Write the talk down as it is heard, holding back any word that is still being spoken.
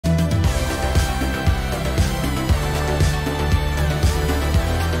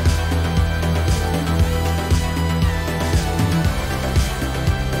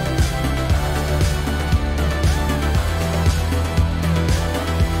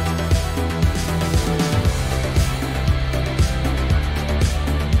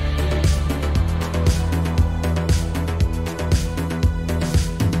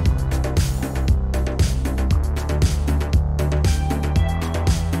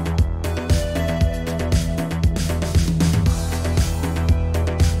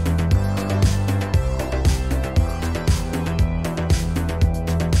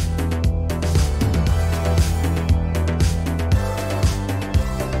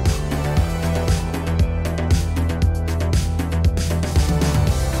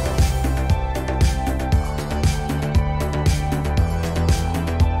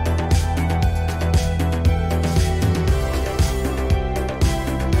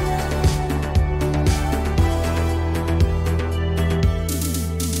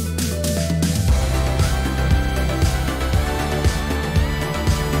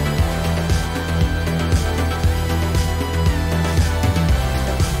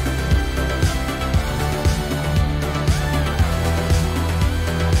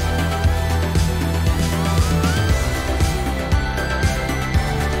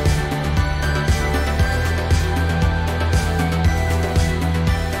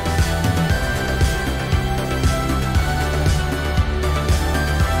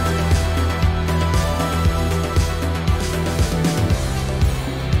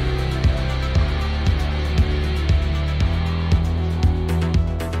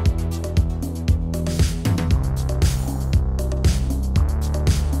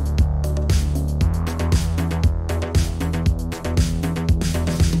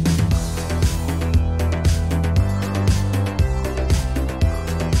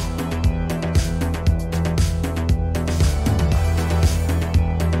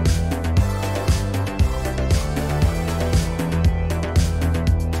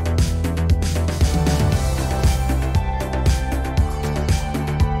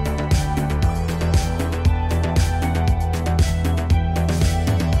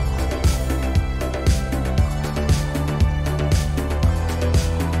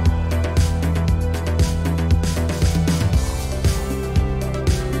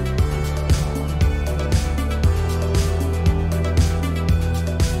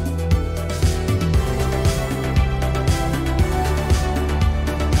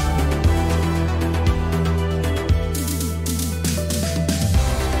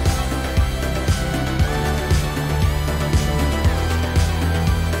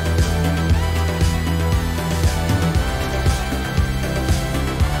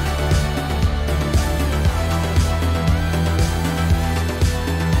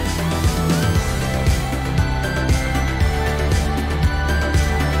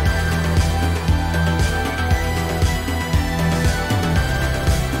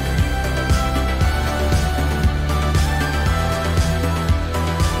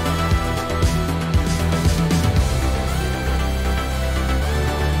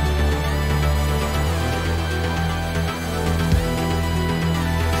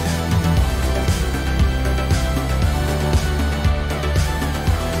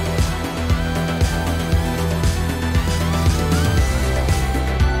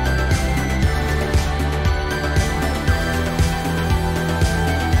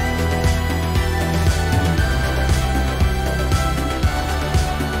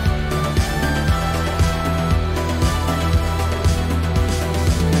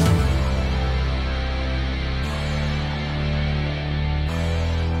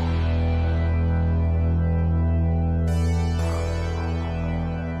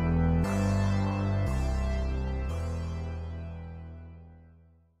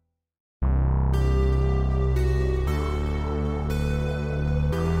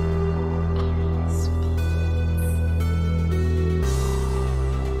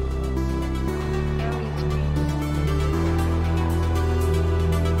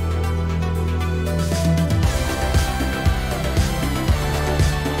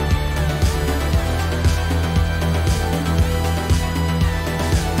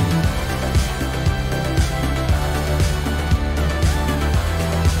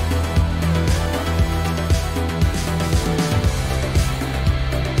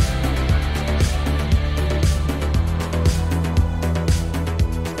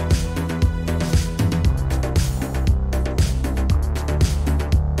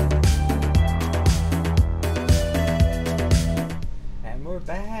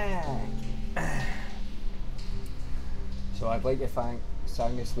like to thank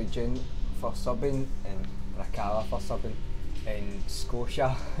Sangus Legion for subbing and Rakala for subbing and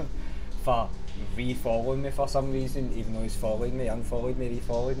Scotia for re-following me for some reason, even though he's followed me, unfollowed me,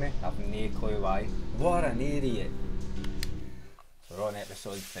 re-followed me. I've no clue why. What an idiot. So we're on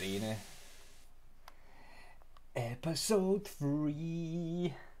episode 3 now. Episode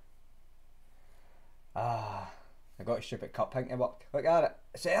 3. I got a stupid cup thing to work. Look at it.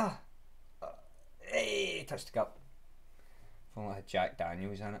 It's there. Hey, touched the cup. If only it had Jack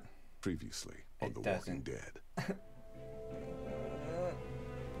Daniels in it. Previously on The Walking Dead.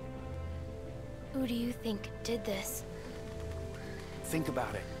 Who do you think did this? Think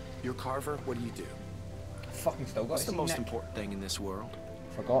about it. You're Carver, what do you do? Fucking still got What's the most Nick. important thing in this world?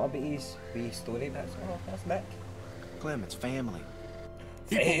 Forgot about his wee story, that's Nick. Clem, it's family.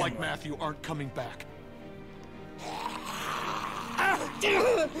 People like Matthew aren't coming back.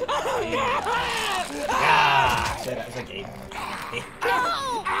 Said it was a game.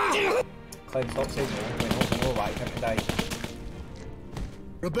 Clem, stop saying no, why can't I die?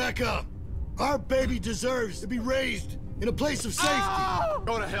 Rebecca, our baby deserves to be raised in a place of safety.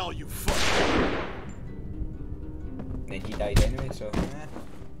 Go to hell, you fuck. Then he died anyway, so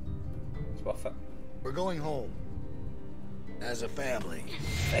it's worth it. We're going home. As a family.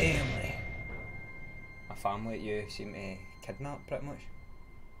 Family. A family that you seem to kidnap, pretty much.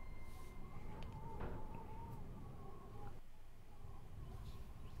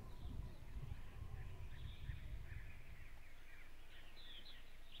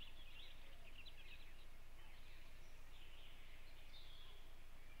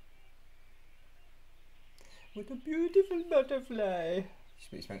 What a beautiful butterfly.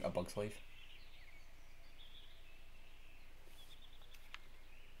 Just make a bug's life.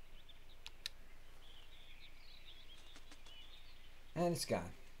 And it's gone.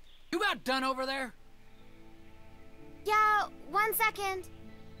 You about done over there? Yeah, 1 second.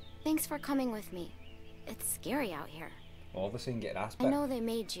 Thanks for coming with me. It's scary out here. All of a sudden get ass I know they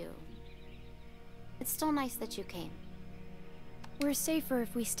made you. It's still nice that you came. We're safer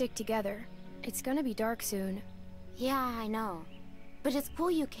if we stick together. It's gonna be dark soon. Yeah, I know. But it's cool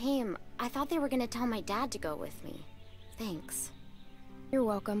you came. I thought they were gonna tell my dad to go with me. Thanks. You're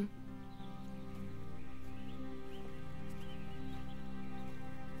welcome.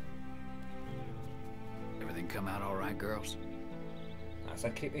 Everything come out all right, girls? That's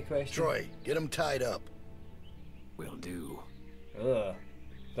a creepy question. Troy, get him tied up. Will do. Ugh.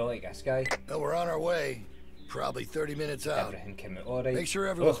 Don't like this guy. No, we're on our way. Probably 30 minutes out. Everything came out alright. Make sure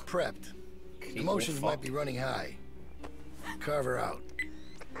everyone's Ugh. prepped. Creep Emotions as might fuck. be running high. Carver out.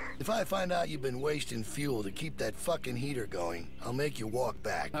 If I find out you've been wasting fuel to keep that fucking heater going, I'll make you walk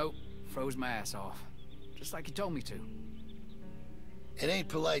back. Oh, froze my ass off. Just like you told me to. It ain't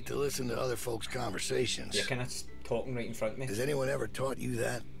polite to listen to other folks' conversations. You're kind of talking right in front of me. Has anyone ever taught you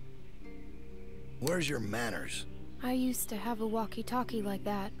that? Where's your manners? I used to have a walkie-talkie like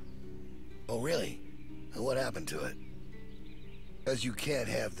that. Oh, really? And what happened to it? Because you can't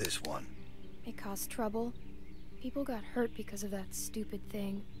have this one. It caused trouble. People got hurt because of that stupid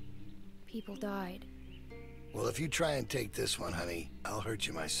thing. People died. Well, if you try and take this one, honey, I'll hurt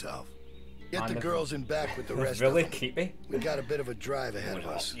you myself. Get Man, the this girls in back with the rest really of them. creepy. We got a bit of a drive ahead of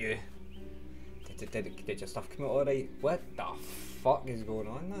What us. you? Did your stuff come out alright? What the fuck is going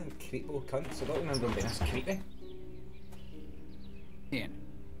on, man? Creep old cunts. I don't remember them being this creepy. In.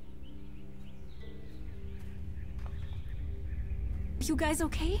 You guys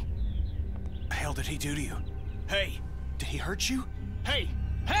okay? The hell did he do to you? Hey, did he hurt you? Hey!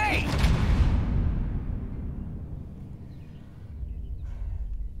 Hey!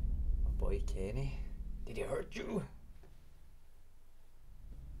 My boy Kenny. Did he hurt you?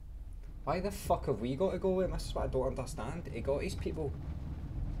 Why the fuck have we got to go with him? This is what I don't understand. He got his people.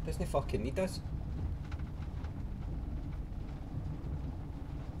 Doesn't he fucking need us?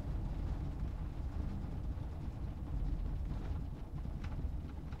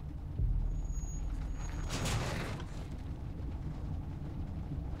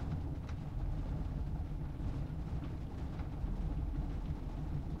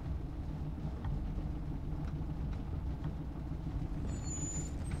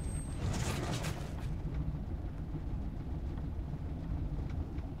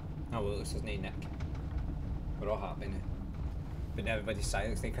 Oh well, this is no Nick. We're all happy now. But now everybody's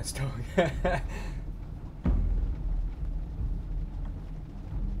silent like us talking.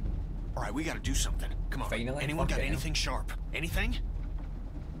 Alright, we gotta do something. Come on. Finally, Anyone got fucking anything sharp? Anything?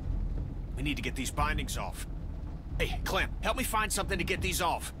 We need to get these bindings off. Hey, Clem, help me find something to get these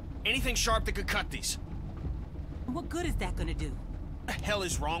off. Anything sharp that could cut these. What good is that gonna do? The hell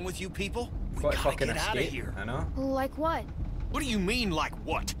is wrong with you people? We What gotta fucking get out of escape? here. I know. Like what? What do you mean, like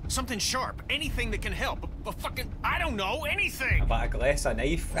what? Something sharp, anything that can help. A fucking, I don't know, anything! A bag of glass, a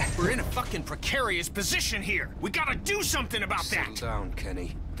knife. We're in a fucking precarious position here. We gotta do something about Settle that! down,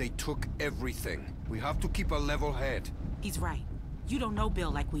 Kenny. They took everything. We have to keep a level head. He's right. You don't know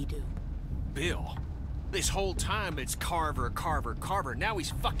Bill like we do. Bill? This whole time it's Carver, Carver, Carver. Now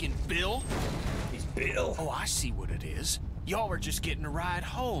he's fucking Bill? He's Bill. Oh, I see what it is. Y'all are just getting a ride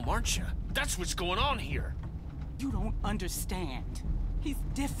home, aren't you? That's what's going on here. You don't understand. He's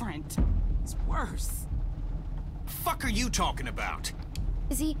different. It's worse. Fuck are you talking about?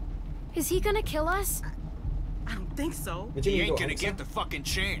 Is he gonna kill us? I don't think so. He ain't gonna get the fucking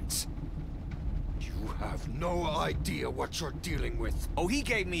chance. You have no idea what you're dealing with. Oh, he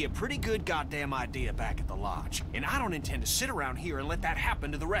gave me a pretty good goddamn idea back at the lodge. And I don't intend to sit around here and let that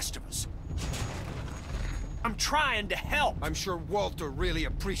happen to the rest of us. I'm trying to help. I'm sure Walter really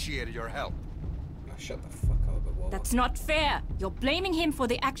appreciated your help. Oh, shut the fuck up, Walter. That's not fair. You're blaming him for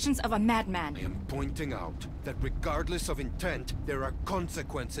the actions of a madman. I am pointing out that regardless of intent, there are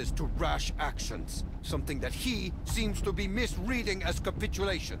consequences to rash actions. Something that he seems to be misreading as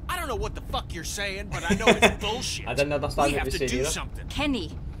capitulation. I don't know what the fuck you're saying, but I know it's bullshit. I didn't understand we what have you to said do either. something.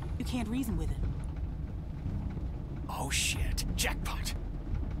 Kenny. You can't reason with him. Oh shit. Jackpot.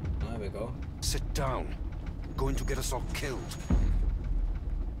 There we go. Sit down. Going to get us all killed.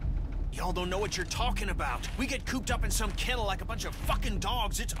 Y'all don't know what you're talking about. We get cooped up in some kennel like a bunch of fucking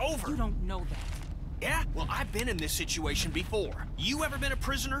dogs, it's over. You don't know that. Yeah? Well, I've been in this situation before. You ever been a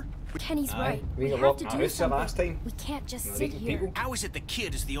prisoner? Kenny's right. We We got have locked to in do the house last something. time. We can't just No, sit eating here. people. How is it the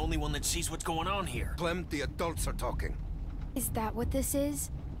kid is the only one that sees what's going on here? Clem, the adults are talking. Is that what this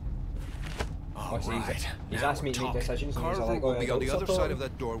is? All What's right. He's Now asked me we're to make talking. decisions and he's Carver like, will oh, be on the adults other are side of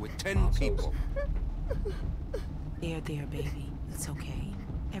talking. that door with 10 Assholes. people. There, baby. It's okay.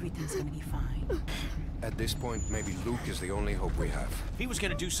 Everything's gonna be fine. At this point, maybe Luke is the only hope we have. If he was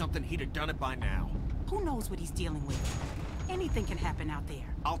gonna do something, he'd have done it by now. Who knows what he's dealing with? Anything can happen out there.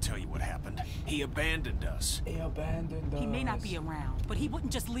 I'll tell you what happened. He abandoned us. He abandoned us. He may not be around, but he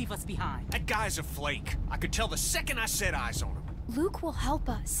wouldn't just leave us behind. That guy's a flake. I could tell the second I set eyes on him. Luke will help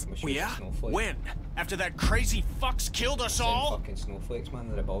us. Wish he Well, was a yeah? snowflake. When? After that crazy fucks killed us Same all? fucking snowflakes, man.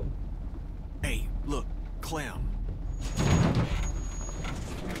 They're about. Hey, look, Clem.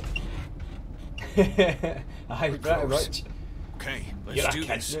 Aye, pretty much. Okay, You're let's a do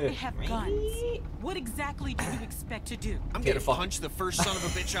kid this. now. They have guns. What exactly do you expect to do? I'm Take gonna the fuck- punch the first son of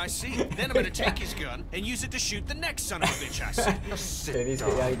a bitch I see. Then I'm gonna take his gun and use it to shoot the next son of a bitch I see. Then he's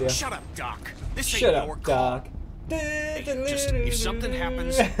got the idea. Shut up, Doc. This Shut ain't your up, call. Doc. Hey, just, if something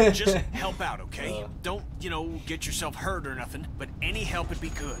happens, just help out, okay? Don't, get yourself hurt or nothing, but any help would be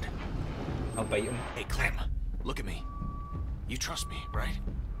good. I'll bite him. Hey, Clem, look at me. You trust me, right?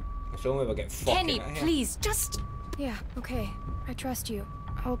 If only we'll get fucking Kenny, out of here. please, just... Yeah, okay. I trust you.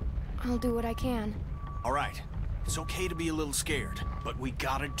 I'll do what I can. All right. It's okay to be a little scared, but we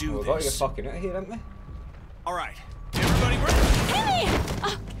gotta do We've got to get this. fucking out of here, haven't we? All right. Everybody ready?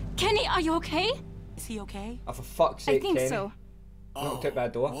 Kenny! Kenny, are you okay? Is he okay? Oh, for fuck's I sake, think Kenny. so. Knocked out by a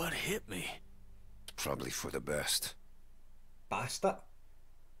door. What hit me? Probably for the best. Bastard.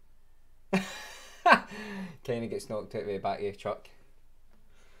 Kenny gets knocked out by the back of the truck.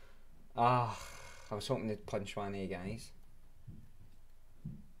 Ah, I was hoping to punch one of you guys.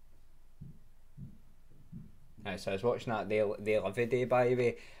 Right, so I was watching that the Livy Day, by the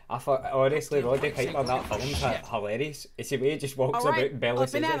way. I thought, honestly, Roddy Piper, that film's hilarious. It's the way he just walks about and barely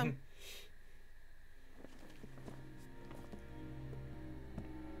says anything.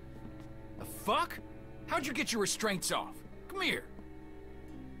 The fuck? How'd you get your restraints off? Come here.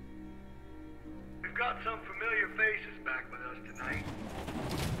 We've got some familiar faces back with us tonight.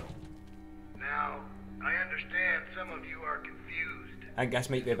 Now, I understand some of you are confused. I guess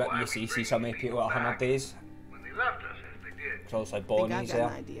might be a bit Why easy we to see bring so many these people at 100 back days. when they left us as they did. So it's like Bonnie's there.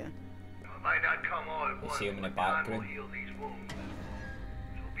 idea. Now, it might not come all at You once, see 'em in the but time will background. heal these wounds.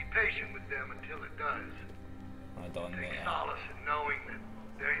 So be patient with them until it does. I don't Take know. solace in knowing that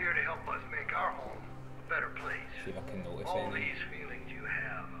they're here to help us make our home a better place. See if I can notice All any. these feelings you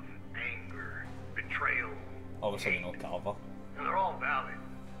have of anger, betrayal, Obviously, no Carver. and they're all valid.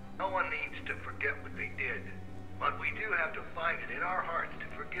 No one needs to forget what they did, but we do have to find it in our hearts to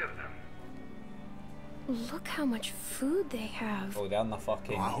forgive them. Look how much food they have. Oh, they're in the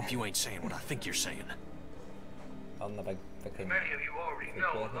fucking. Oh, I hope you ain't saying what I think you're saying. They're in the big fucking. Many of you already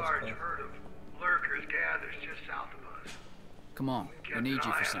know a large herd of lurkers gathers just south of us. Come on, I need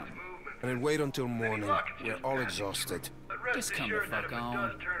you for something. And then wait until morning. We're all exhausted. But rest Just come the assured that fuck if it on.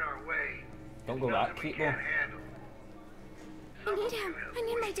 does turn our way, Don't go nothing that we quick, though. can't handle. I need him. I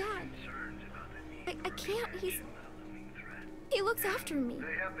need my dad. Concerns about the need I can't. He's... for a looming threat. He looks after me.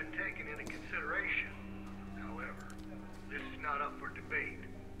 They have been taken into consideration. However, this is not up for debate.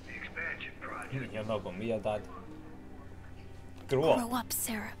 The expansion project. You're not gonna be a dad. Grow Grow up,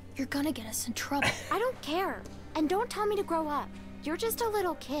 Sarah. You're gonna get us in trouble. I don't care. And don't tell me to grow up. You're just a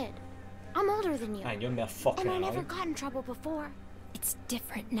little kid. I'm older than you. And you're me a fucking And I never alive. got in trouble before. It's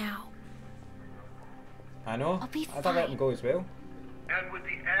different now. I know. I'll be I'd have let him fine. go as well. And with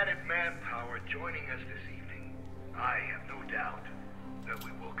the added manpower joining us this evening, I have no doubt that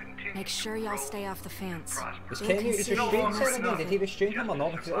we will continue. Make sure y'all stay off the fence. Is We'll Kenny consider restrained mercy. Sarah? Did he restrain him or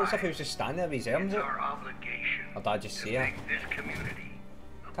not? Because it looks like he was just standing there with his arms It's out. our obligation Or did I just to see it? make this community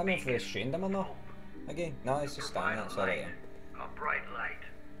I can't know if they restrained him or not. Again, no, it's just standing there. It's alright. a bright light,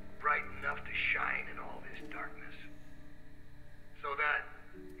 bright enough to shine in all this darkness. So that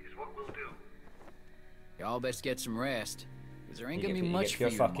is what we'll do. Y'all best get some rest, because there ain't You gonna get, be you much get for pure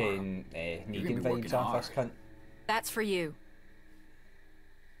you tomorrow. fucking You're Negan gonna be working vibes off this hard. cunt. That's for you.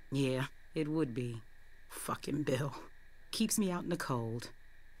 Yeah, it would be. Fucking Bill. Keeps me out in the cold,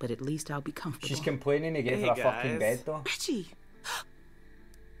 but at least I'll be comfortable. She's complaining he gave Hey, her a fucking guys. bed though. Reggie!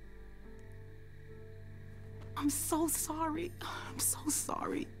 I'm so sorry. I'm so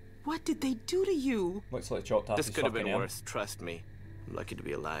sorry. What did they do to you? Looks like chopped off This his could have fucking been arm. worse, trust me. I'm lucky to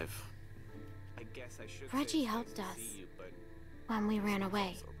be alive. I guess I should Reggie say helped nice to us see you, but when we ran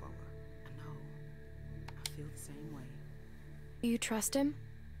away. it's a bummer. I know. I feel the same way. Do you trust him?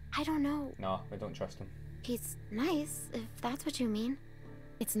 I don't know. No, we don't trust him. He's nice, if that's what you mean.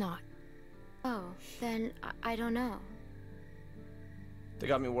 It's not. Oh, then I don't know. They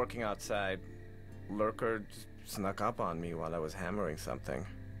got me working outside. Lurker snuck up on me while I was hammering something.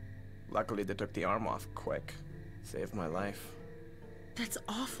 Luckily, they took the arm off quick. Saved my life. That's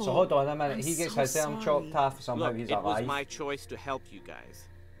awful. So hold on a minute. I'm he gets so his arm sorry. chopped off. Somehow Look, he's it was alive. my choice to help you guys.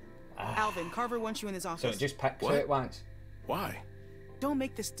 Alvin, Carver wants you in his office. So it just picks What? out once. Why? Don't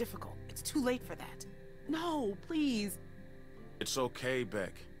make this difficult. It's too late for that. No, please. It's okay,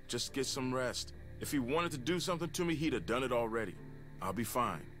 Beck. Just get some rest. If he wanted to do something to me, he'd have done it already. I'll be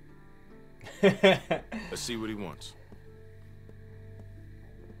fine. Let's see what he wants.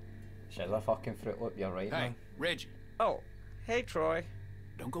 Shall fucking Fruit Loop, you're right, Hey, man. Reggie, Oh, hey, Troy.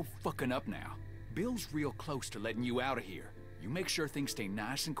 don't go fucking up now. Bill's real close to letting you out of here. You make sure things stay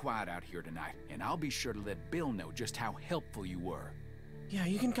nice and quiet out here tonight, and I'll be sure to let Bill know just how helpful you were. Yeah,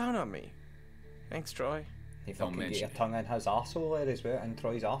 you can count on me. Thanks, Troy. He Don't fucking get mention your it. tongue in his arsehole there as well, in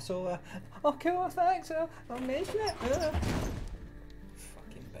Troy's arsehole there. Oh, cool, thanks, I'll mention it. Fucking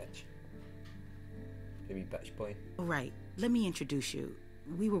bitch. The wee bitch boy. All right, let me introduce you.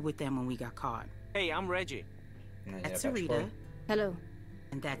 We were with them when we got caught. Hey, I'm Reggie. And then That's you're a bitch Sarita, boy. Hello.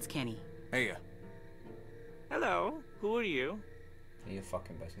 and that's Kenny. Hey, Hello. Who are you? Your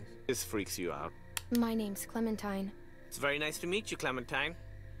fucking business. This freaks you out. My name's Clementine. It's very nice to meet you, Clementine.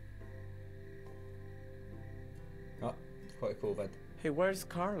 Oh, quite a cool vid. Hey, where's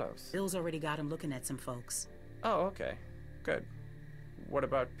Carlos? Bill's already got him looking at some folks. Oh, okay. Good. What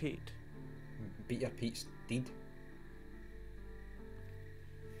about Pete? Beat your Pete's deed.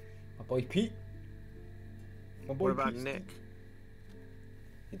 My boy Pete. My boy What about Pete's Nick? deed.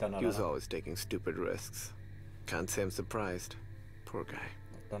 He done He was runner. always taking stupid risks. Can't say I'm surprised. Poor guy.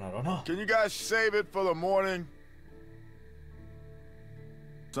 Done a runner. Can you guys save it for the morning?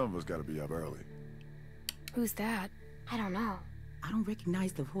 Some of us gotta be up early. Who's that? I don't know. I don't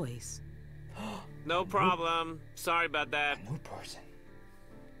recognize the voice. No problem. Sorry about that. A new person.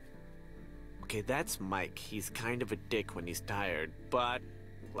 Okay, that's Mike. He's kind of a dick when he's tired, but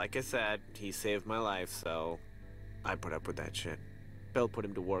like I said, he saved my life, so I put up with that shit. Bill put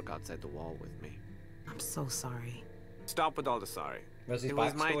him to work outside the wall with me. I'm so sorry. Stop with all the sorry. Where's his It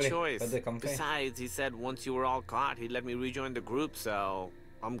was my backstory? choice. Where'd they come from? Besides, he said once you were all caught, he'd let me rejoin the group, so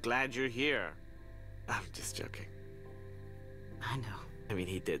I'm glad you're here. I'm just joking. I know. I mean,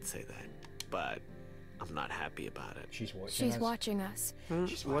 he did say that, but I'm not happy about it. She's watching She's us. watching us.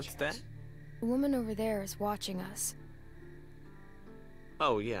 What's that? The woman over there is watching us.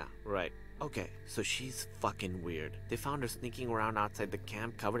 Oh, yeah, right. Okay, so she's fucking weird. They found her sneaking around outside the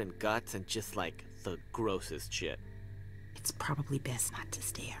camp covered in guts and just like the grossest shit. It's probably best not to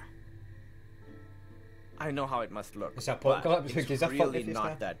stare. I know how it must look. It's a but apocalypse. It's Is that really fucking not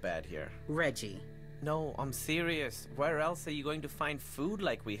stuff? that bad here. Reggie. No, I'm serious. Where else are you going to find food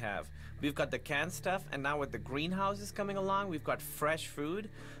like we have? We've got the canned stuff, and now with the greenhouses coming along, we've got fresh food.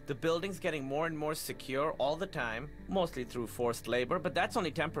 The building's getting more and more secure all the time, mostly through forced labor, but that's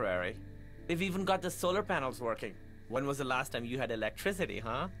only temporary. They've even got the solar panels working. When was the last time you had electricity,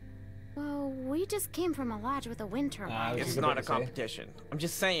 huh? Well, we just came from a lodge with a wind turbine. I was It's just not about a to say. competition. I'm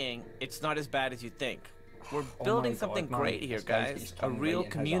just saying, it's not as bad as you think. We're Oh building my something God, man. great here, This guy's got guys. his A tongue real right in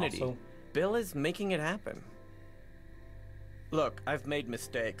his community. arsehole. Bill is making it happen. Look, I've made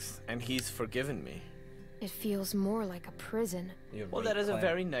mistakes, and he's forgiven me. It feels more like a prison. You're Well, right, that is a Clem.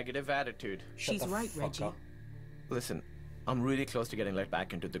 very negative attitude. Shut She's the right, fuck Reggie. up. Listen, I'm really close to getting let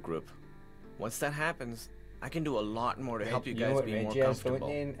back into the group. Once that happens, I can do a lot more to help you know guys what be more Reggie is, don't comfortable.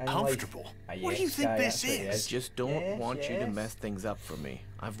 you, in life? Comfortable? Ah, What do you yes, think guy, this that's what he is? Just don't Yes, want you to yes. mess things up for me.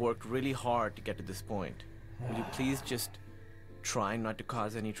 I've worked really hard to get to this point. Will you please just try not to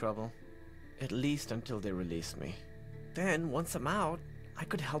cause any trouble? At least until they release me. Then, once I'm out, I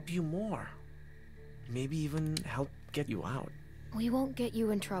could help you more. Maybe even help get you out. We won't get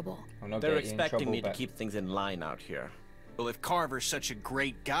you in trouble. I'm not They're getting you in expecting trouble, me to but keep things in line out here. Well, if Carver's such a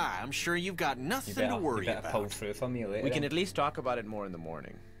great guy, I'm sure you've got you nothing better, to worry you better pull about. through for me later. We can then. at least talk about it more in the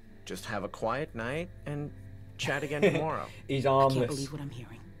morning. Just have a quiet night and chat again tomorrow. He's I armless. can't believe what I'm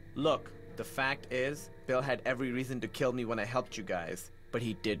hearing. Look, the fact is, Bill had every reason to kill me when I helped you guys, but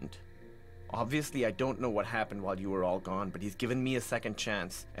he didn't. Obviously, I don't know what happened while you were all gone, but he's given me a second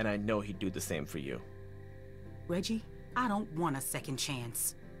chance, and I know he'd do the same for you. Reggie, I don't want a second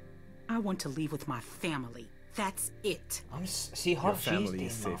chance. I want to leave with my family. That's it. See her, Your family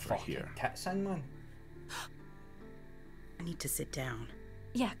she's is doing my safer fucking here. tits in, man. I need to sit down.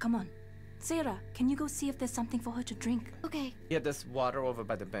 Yeah, come on. Sarah, can you go see if there's something for her to drink? Okay. Yeah, there's water over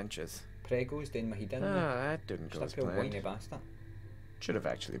by the benches. Prego's doing my head in. That didn't go as Just a whiny planned. bastard. Should have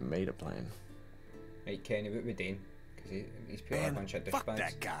actually made a plan. Right, Kenny, what we doing? Because he's put a Man, bunch of fuck douchebags.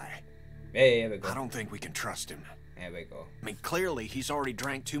 that guy. Yeah, here we go. I don't think we can trust him. There we go. I mean, clearly he's already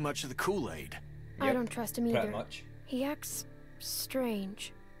drank too much of the Kool-Aid. I Yep, don't trust him pretty either. much. He acts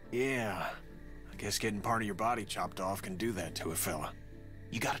strange. Yeah, I guess getting part of your body chopped off can do that to a fella.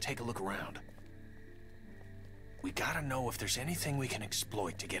 You gotta take a look around. We gotta know if there's anything we can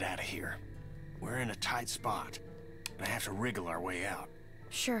exploit to get out of here. We're in a tight spot, and I have to wriggle our way out.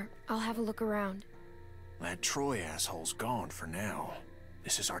 Sure, I'll have a look around. That Troy asshole's gone for now.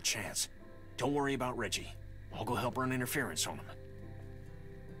 This is our chance. Don't worry about Reggie. I'll go help run interference on him.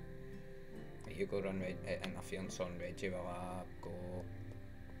 You go run interference on Reggie while I go.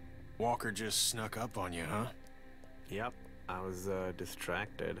 Walker just snuck up on you, huh? Yep, I was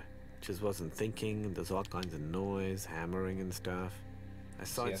distracted. Just wasn't thinking. There's all kinds of noise, hammering and stuff. I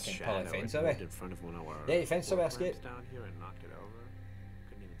saw See, I its can pull a shadow. fence It away. moved in front of one of our Yeah, your fence away, work escape. lamps down here and knocked it over.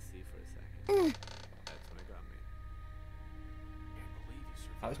 Couldn't even see for a second. That's when it got me.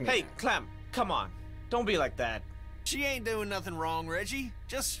 That was me. Hey, Clem, come on. Don't be like that. She ain't doing nothing wrong, Reggie.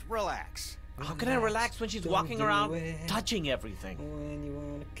 Just relax. How can I relax when she's Don't walking do around it. touching everything? When you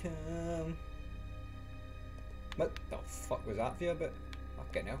wanna come. What the fuck was that for you about?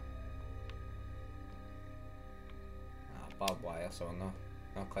 Fucking hell. Ah, barbed wire, so no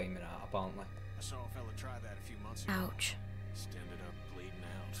climbing that apparently. I saw a fella try that a few months ago. Ouch. Just ended up bleeding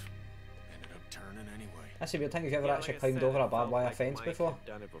out. Ended up turning anyway. That's a weird thing, have you ever Yeah, actually like I climbed said, over it a barbed felt wire like fence Mike before? had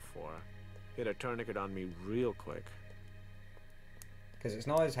done it before. He had a tourniquet on me real quick. Because it's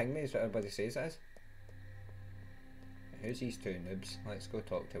not as hangman as what everybody says it is. Who's these two noobs? Let's go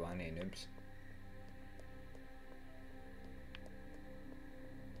talk to one of the noobs.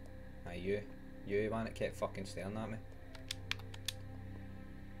 Aye, you one that kept fucking staring at me.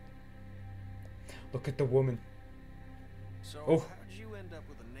 Look at the woman. So, Oh. how'd you end up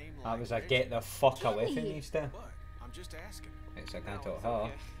with a name like That was a Reggie? get the fuck away from me still. What? I'm just asking. It's I can't No, talk it's to her.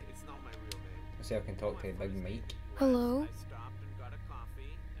 okay. It's not my real name. Let's see if I can talk to the big Mike. Hello? I stopped and got a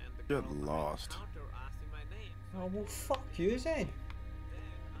coffee, and the Get girl behind the lost. counter asked me my name. Oh well fuck you then.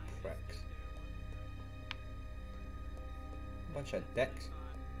 Pricks. Bunch of dicks.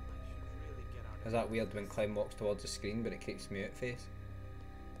 Is that weird when Clem walks towards the screen but it keeps mute face?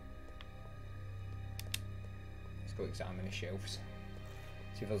 Let's go examine the shelves.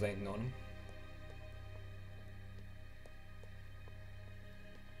 See if there's anything on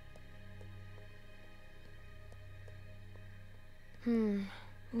them.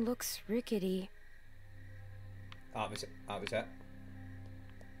 Looks rickety. That was it. That was it.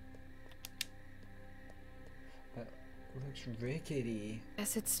 Looks rickety.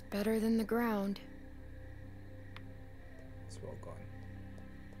 Guess it's better than the ground. It's well gone.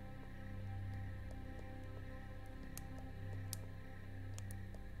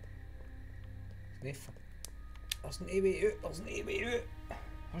 There's no way out. There's no way out.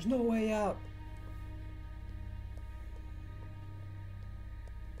 There's no way out.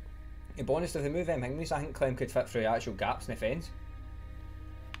 To be honest, if they move them hangings, I think Clem could fit through the actual gaps in the fence.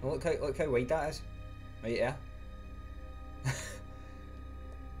 Oh, look how wide that is. Right there.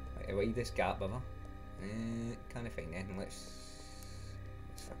 Right, the widest gap ever. Can't find anything. Let's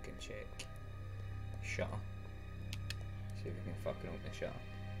fucking check. shutter. See if we can fucking open the shutter.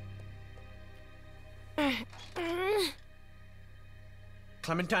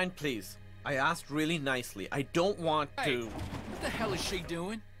 Clementine, please. I asked really nicely. I don't want to... What the hell is she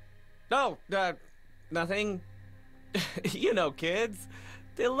doing? No, nothing. You know, kids.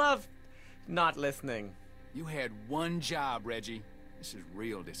 They love not listening. You had one job, Reggie. This is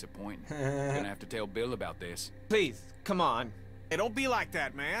real disappointing. Gonna have to tell Bill about this. Please, come on. Hey, don't be like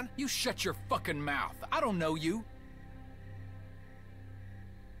that, man. You shut your fucking mouth. I don't know you.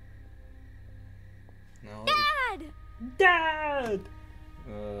 No. Dad! Dad!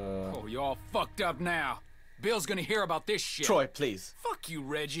 Oh, you're all fucked up now. Bill's gonna hear about this shit. Troy, please. Fuck you,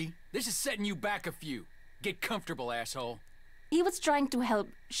 Reggie. This is setting you back a few. Get comfortable, asshole. He was trying to help.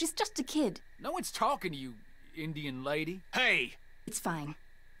 She's just a kid. No one's talking to you, Indian lady. Hey! It's fine.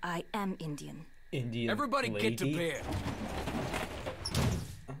 I am Indian. Indian Everybody lady. get to bed.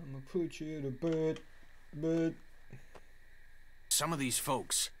 I'ma put you to bed. Some of these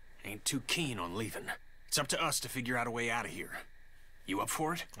folks ain't too keen on leaving. It's up to us to figure out a way out of here. You up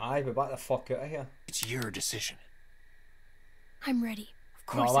for it? Aye, we're back the fuck out of here. It's your decision. I'm ready.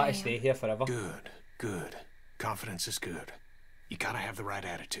 Of No, course I I like to am. stay here forever. Good, good. Confidence is good. You gotta have the right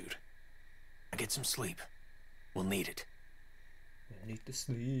attitude. Now get some sleep. We'll need it. I need to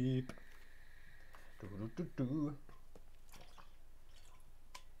sleep. Do.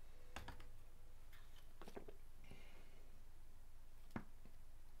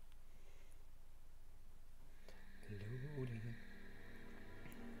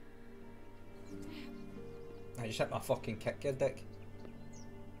 I just hit my fucking kick, your dick.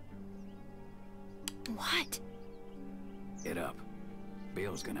 What? Get up.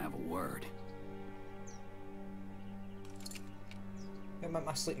 Bill's gonna have a word. Am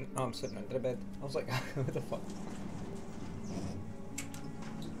I sleeping? No, I'm sitting under the bed. I was like, what the fuck?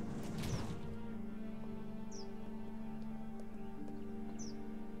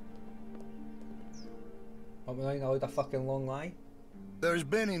 Am I allowed a fucking long lie? There's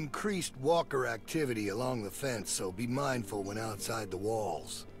been increased walker activity along the fence, so be mindful when outside the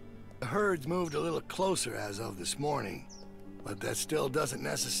walls. The herd's moved a little closer as of this morning, but that still doesn't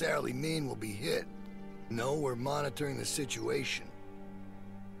necessarily mean we'll be hit. No, we're monitoring the situation.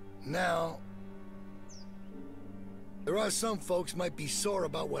 Now, there are some folks might be sore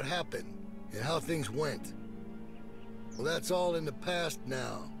about what happened and how things went. Well, that's all in the past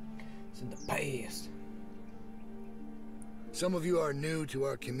now. It's in the past. Some of you are new to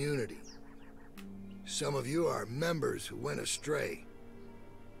our community. Some of you are members who went astray.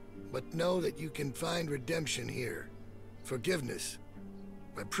 But know that you can find redemption here, forgiveness,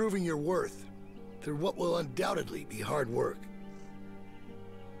 by proving your worth through what will undoubtedly be hard work.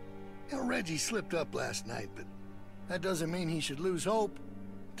 You know, Reggie slipped up last night, but that doesn't mean he should lose hope.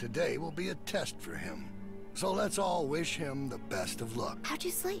 Today will be a test for him. So let's all wish him the best of luck. How'd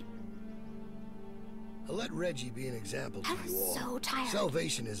you sleep? I'll let Reggie be an example to you all. So tired.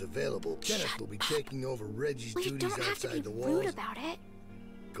 Salvation is available. Kenneth will be taking over Reggie's We duties don't have to be outside the rude walls. about it.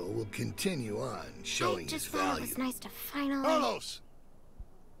 Go will continue on showing I just his thought value. it was nice to finally... Carlos!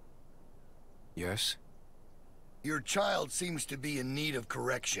 Yes? Your child seems to be in need of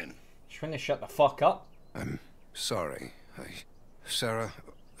correction. Trying to shut the fuck up. I'm sorry. Sarah,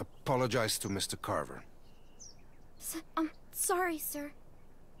 apologize to Mr. Carver. Sorry, sir.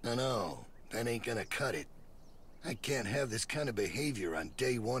 No, that ain't gonna cut it. I can't have this kind of behavior on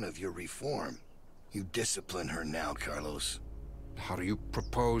day one of your reform. You discipline her now, Carlos. How do you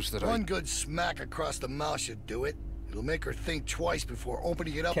propose that One good smack across the mouth should do it. It'll make her think twice before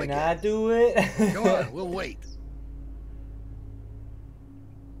opening it up Can again. I do it? Come on, we'll wait.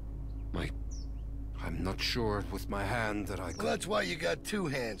 I'm not sure with my hand that I could... Well, that's why you got two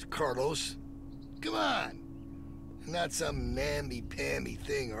hands, Carlos. Come on. Not some namby-pamby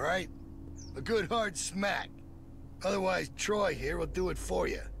thing, all right? A good hard smack. Otherwise, Troy here will do it for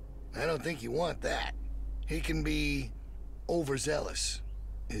you. I don't think you want that. He can be overzealous.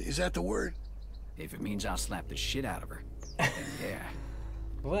 Is that the word? If it means I'll slap the shit out of her. Yeah.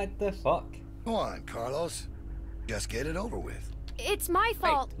 What the fuck? Go on, Carlos. Just get it over with. It's my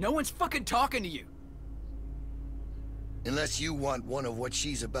fault. Hey, no one's fucking talking to you. Unless you want one of what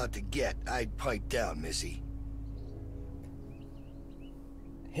she's about to get, I'd pipe down, Missy.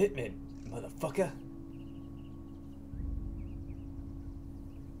 Hit me, motherfucker.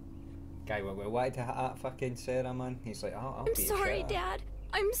 Guy, we wanted to hit that fucking Sarah, man. He's like, I'll I'm beat sorry, Sarah. Dad.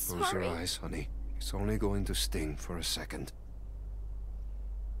 I'm Close your sorry. eyes, honey. It's only going to sting for a second.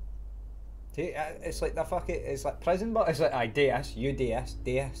 See, it's like the fucking, it's like prison, but it's like, I DS, you DS,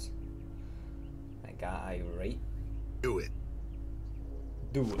 DS. That guy, right? Do it.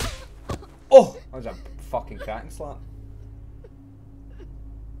 Do it. Oh! That was a fucking cracking slap.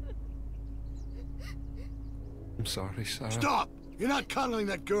 I'm sorry, Sarah. Stop! You're not cuddling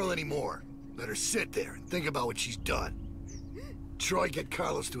that girl anymore. Let her sit there and think about what she's done. Troy, get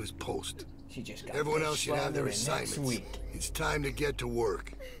Carlos to his post. She just got Everyone else should have their next assignments. week. It's time to get to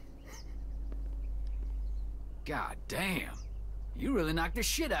work. God damn. You really knocked the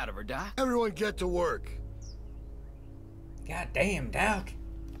shit out of her, Doc. Everyone get to work. God damn, Doc.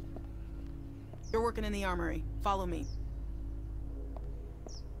 You're working in the armory. Follow me.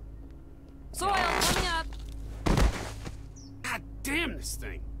 Soil, coming up. God damn this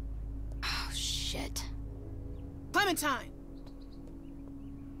thing. Oh, shit. Clementine!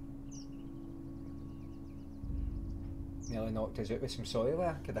 Nearly knocked us out with some soil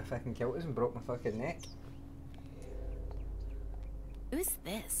there. Could have fucking killed us and broke my fucking neck. Who's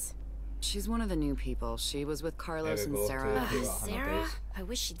this? She's one of the new people. She was with Carlos and Sarah. Sarah? I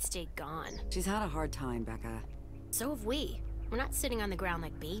wish she'd stayed gone. She's had a hard time, Becca. So have we. We're not sitting on the ground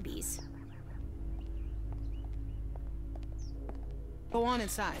like babies. Go on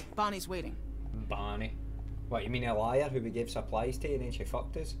inside. Bonnie's waiting. Bonnie. What, you mean a liar who we gave supplies to and then she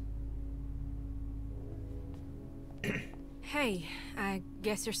fucked us? Hey, I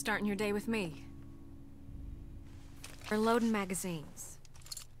guess you're starting your day with me. We're loading magazines.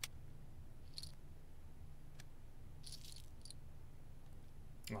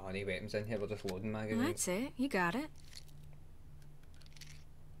 Oh, any weapons in here? We're just loading magazines. That's it. You got it.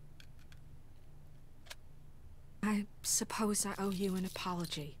 I suppose I owe you an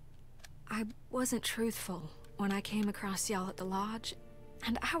apology. I wasn't truthful when I came across y'all at the lodge,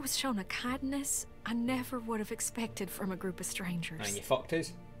 and I was shown a kindness I never would have expected from a group of strangers. And you fucked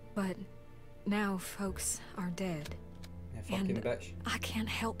us? But now folks are dead. You fucking and bitch. I can't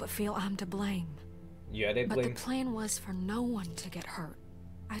help but feel I'm to blame. You're to But blame. the plan was for no one to get hurt.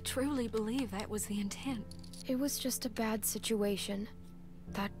 I truly believe that was the intent. It was just a bad situation.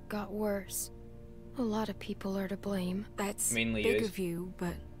 That got worse. A lot of people are to blame. That's Mainly big is. of you,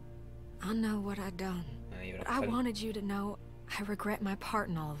 but I know what I done. you're But a I cunt. wanted you to know I regret my part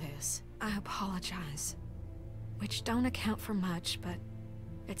in all this. I apologize. Which don't account for much, but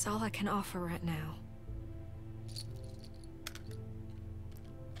it's all I can offer right now.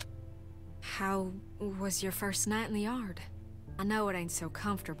 How was your first night in the yard? I know it ain't so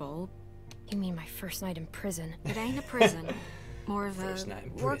comfortable. You mean my first night in prison? It ain't a prison. More of First a night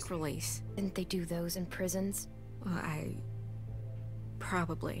in work prison. release. Didn't they do those in prisons? Well,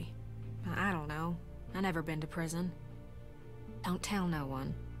 probably. I don't know. I never been to prison. Don't tell no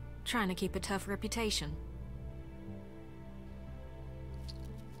one. Trying to keep a tough reputation.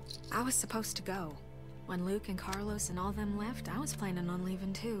 I was supposed to go. When Luke and Carlos and all them left, I was planning on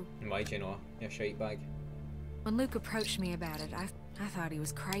leaving too. And why'd you know? Your shite bag. When Luke approached me about it, I thought he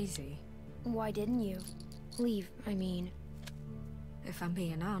was crazy. Why didn't you? Leave, I mean. If I'm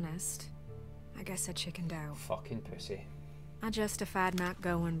being honest, I guess I chickened out. Fucking pussy. I justified not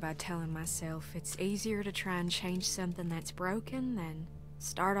going by telling myself it's easier to try and change something that's broken than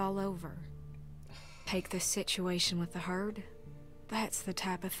start all over. Take this situation with the herd. That's the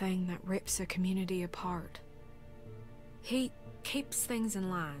type of thing that rips a community apart. He keeps things in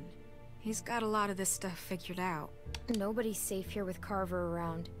line. He's got a lot of this stuff figured out. Nobody's safe here with Carver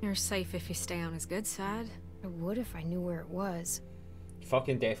around. You're safe if you stay on his good side. I would if I knew where it was.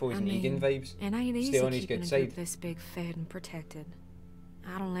 Fucking Defos I Negan mean, vibes. It ain't easy Stay on his keeping good a side. group this big, fed, and protected.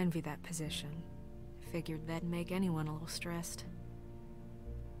 I don't envy that position. Figured that'd make anyone a little stressed.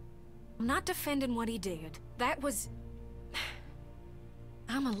 I'm not defending what he did. That was...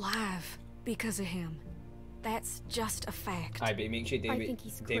 I'm alive because of him. That's just a fact. Aye, but it makes you do I what think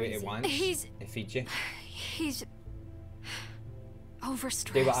he's do what he crazy. wants. He's- It feeds you. He's...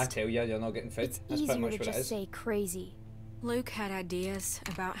 overstressed. Do what I tell you, you're not getting fed. It's That's pretty easier much to what it just is. say crazy. Luke had ideas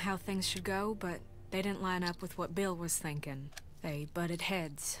about how things should go, but they didn't line up with what Bill was thinking. They butted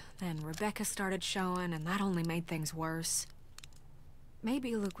heads. Then Rebecca started showing, and that only made things worse.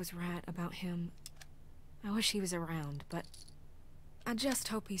 Maybe Luke was right about him. I wish he was around, but I just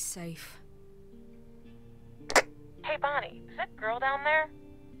hope he's safe. Hey, Bonnie, is that girl down there?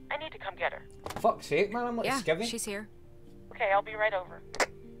 I need to come get her. Fuck's sake, man, I'm like Yeah, a skivvy. she's here. Okay, I'll be right over.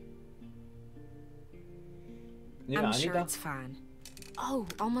 You I'm know, I sure need that. it's fine. Oh,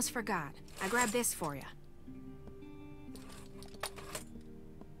 almost forgot. I grabbed this for you.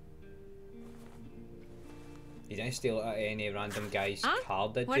 You didn't steal it out of any random guy's Huh?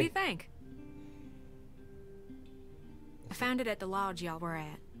 card, did What do you think? I found it at the lodge y'all were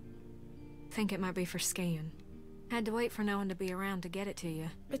at. Think it might be for skiing. Had to wait for no one to be around to get it to you.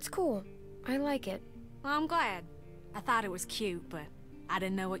 It's cool. I like it. Well, I'm glad. I thought it was cute, but I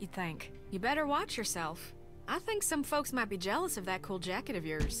didn't know what you'd think. You better watch yourself. I think some folks might be jealous of that cool jacket of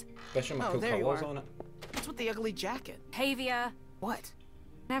yours. Especially with cool there you colours are. on it. What's with the ugly jacket? Tavia. What?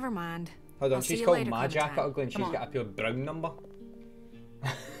 Never mind. Hold on, I'll see she's you called later, my jacket Clementine. ugly and Come she's on. got a pure brown number.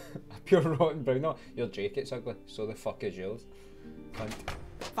 A pure rotten brown number. Your jacket's ugly, so the fuck is yours. Cunt.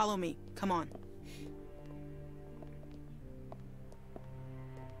 Follow me. Come on.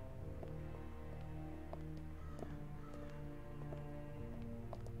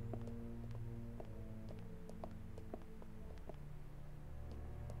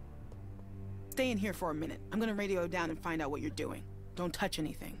 Stay in here for a minute. I'm gonna radio down and find out what you're doing. Don't touch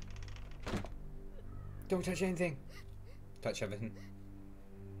anything. Don't touch anything. Touch everything.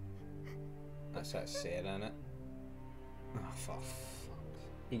 That's that Sarah in it. Oh, for fuck.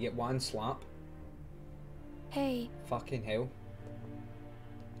 You get one slap. Hey, Fucking hell.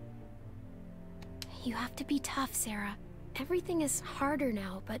 you have to be tough, Sarah. Everything is harder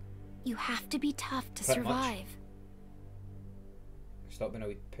now, but you have to be tough to Pretty much. survive. Stop being a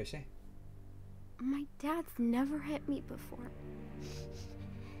wee pussy. My dad's never hit me before.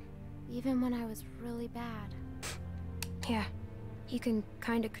 Even when I was really bad. Yeah, he can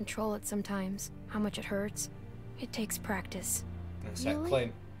kind of control it sometimes, how much it hurts. It takes practice. That's that Really?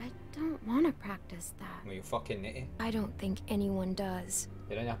 claim. I don't want to practice that. Well, you fucking nitty. I don't think anyone does.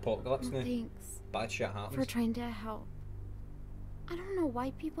 You're in apocalypse now. Thanks Bad shit happens. for trying to help. I don't know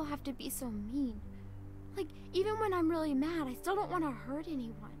why people have to be so mean. Like, even when I'm really mad, I still don't want to hurt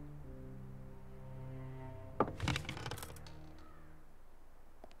anyone.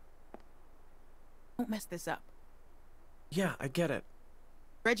 Don't mess this up. Yeah, I get it.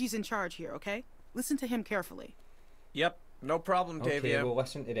 Reggie's in charge here, okay? Listen to him carefully. Yep, no problem, Tavia. Okay, we'll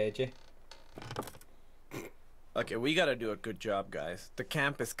listen to Reggie. Okay, we gotta do a good job, guys. The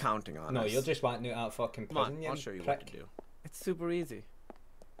camp is counting on No, us. you're just wanting out of fucking Come prison, on, you I'll show you prick. what to do. It's super easy.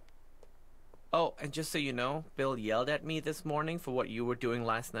 Oh, and just so you know, Bill yelled at me this morning for what you were doing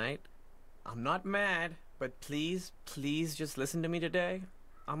last night. I'm not mad, but please, please just listen to me today.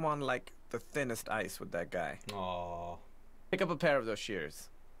 I'm on, like, the thinnest ice with that guy. Aww. Pick up a pair of those shears.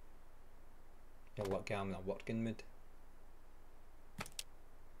 You're lucky I'm in a working mood.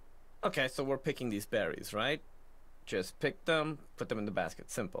 Okay, so we're picking these berries, right? Just pick them, put them in the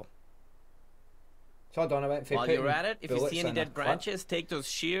basket. Simple. So I don't know about While you're at it, if you bullets see any in a dead clip. branches, take those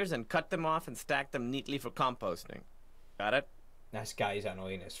shears and cut them off and stack them neatly for composting. Got it? This guy's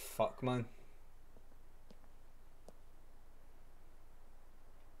annoying as fuck, man.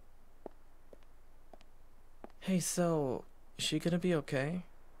 Hey, so, is she gonna be okay?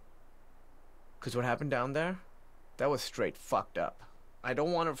 'Cause what happened down there? That was straight fucked up. I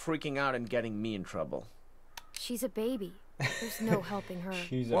don't want her freaking out and getting me in trouble. She's a baby. There's no helping her.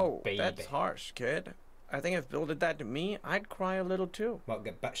 She's Whoa, a baby. that's harsh, kid. I think if Bill did that to me, I'd cry a little too. What,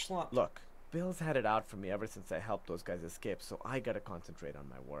 get bitch slapped? Look, Bill's had it out for me ever since I helped those guys escape, so I gotta concentrate on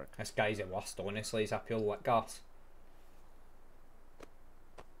my work. This guy's the worst, honestly. He's a pure lit gas.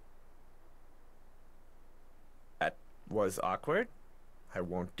 That was awkward. I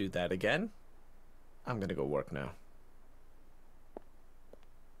won't do that again. I'm gonna go work now.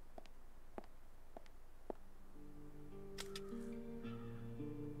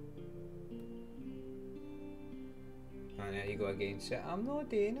 And there you go again. Say, I'm not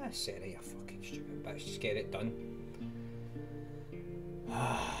doing this. Sarah, you fucking stupid bitch. Just get it done.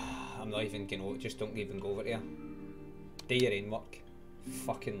 I'm not even gonna. Just don't even go over there. Do your own work.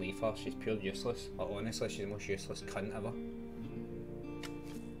 Fucking leave her. She's pure useless. Like, honestly, she's the most useless cunt ever.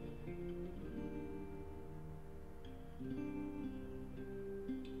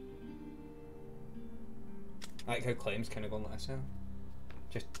 I like how Clem's kind of going like this now.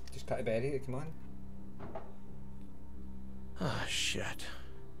 Just cut a berry. Come on. Ah, shit.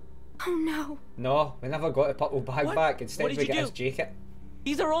 Oh no. No, we never got the purple bag What? back. Instead, What did we you get do? his jacket.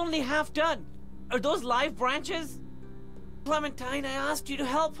 These are only half done. Are those live branches? Clementine, I asked you to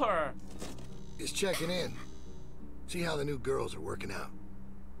help her. Just checking in. See how the new girls are working out.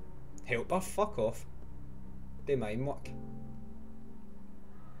 Help her? Fuck off. Do mine work.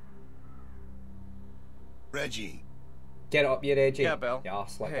 Reggie. Get up, you Reggie. Yeah, Bill. Yeah,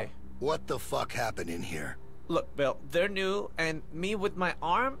 slicker. Hey. What the fuck happened in here? Look, Bill, they're new, and me with my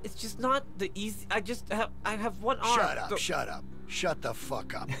arm, it's just not the easy. I have one arm. Shut up, shut up. Shut the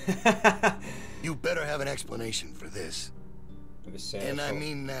fuck up. You better have an explanation for this. And I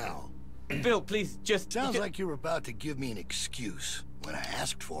mean now. Bill, please, just... Sounds like you were about to give me an excuse when I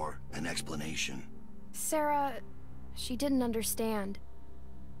asked for an explanation. Sarah, she didn't understand.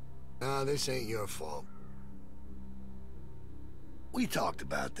 Nah, this ain't your fault. We talked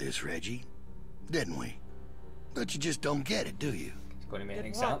about this, Reggie, didn't we? But you just don't get it, do you? Gonna make an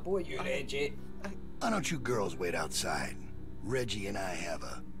example of you, Reggie. Why don't you girls wait outside? Reggie and I have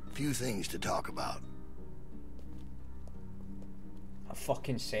a few things to talk about. A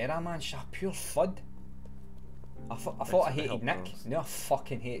fucking Sarah, man, she's a pure fud. I thought I hated Nick. Now I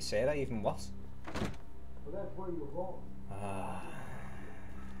fucking hate Sarah even worse. Well, that's where you're wrong.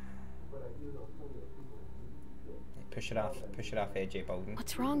 Push her off AJ Bolden.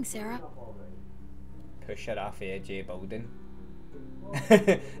 What's wrong, Sarah? Push her off AJ Bolden.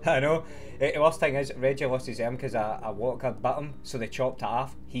 I know. The worst thing is, Reggie lost his arm because a walker bit him, so they chopped it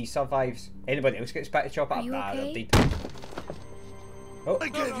off. He survives. Anybody else gets bit to chop it off? Nah, they're dead. Oh. I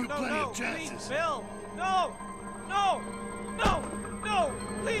gave you plenty of chances. Please, Bill! No! No! No! No!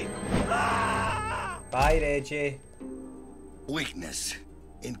 Please! Ah! Bye, Reggie. Weakness,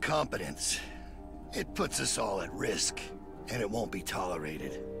 incompetence. It puts us all at risk, and it won't be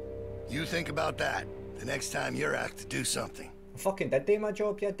tolerated. You think about that the next time you're asked to do something. I fucking did do my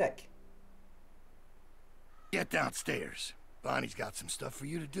job, you dick. Get downstairs. Bonnie's got some stuff for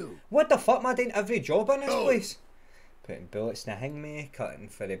you to do. What the fuck, man? Doing every job in this place. Putting bullets in the hangman, cutting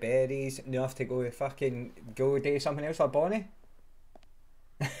for the berries. Now I have to go fucking go do something else with Bonnie.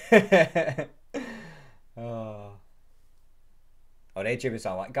 Oh. Or Reggie was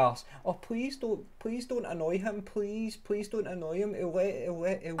like, "Gas, oh please don't annoy him, please don't annoy him. He'll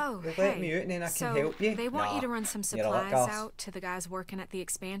let me out and then I can help you." They want you to run some supplies out to the guys working at the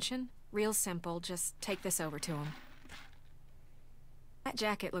expansion. Real simple, just take this over to them. That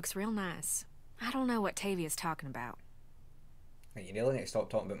jacket looks real nice. I don't know what Tavia's talking about. You really need to stop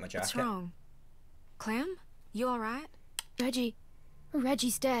talking about my jacket. What's wrong? Clem? You alright?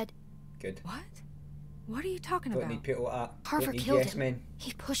 Reggie's dead. Good. What? What are you talking Don't about? need people like that. Harvard killed him. Men.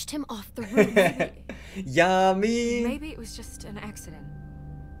 He pushed him off the roof. Yummy. Maybe it was just an accident.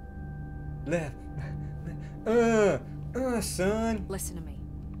 Son. Listen to me.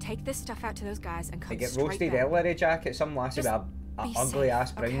 Take this stuff out to those guys and come They get straight roasted back. earlier jacket, some lassie with an ugly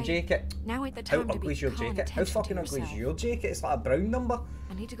ass brown jacket. Now ain't the How time to ugly be is your calling jacket? How attention fucking to ugly is yourself. your jacket? It's like a brown number.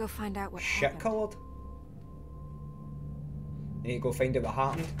 I need to go find out what Shit happened. coloured. You need to go find out what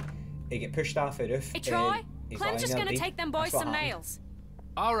happened. He get pushed off the roof. Hey, Troy, he's Clem's lying just there gonna dead. take them boys That's what some happened. nails.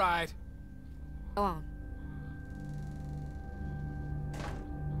 All right. Go on.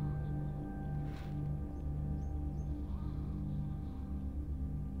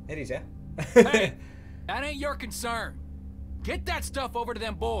 There he's there. Hey, that ain't your concern. Get that stuff over to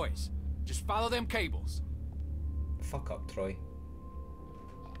them boys. Just follow them cables. Fuck up, Troy.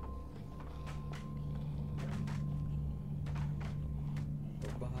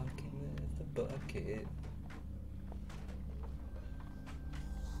 Walking with the bucket.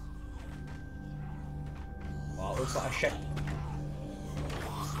 Well, it looks like a shit.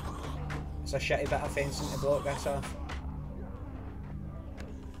 It's a shitty bit of fencing to block this off.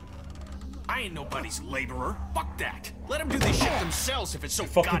 I ain't nobody's laborer. Fuck that. Let them do this shit themselves if it's so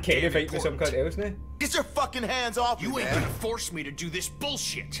Fucking goddamn Katie fight with some important. cunt else now. Get your fucking hands off me, You ain't man. gonna force me to do this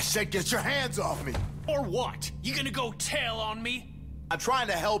bullshit. Said get your hands off me. Or what? You gonna go tell on me? I'm trying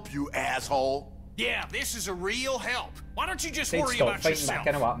to help you, asshole. Yeah, this is a real help. Why don't you just Said worry stop about fighting yourself? back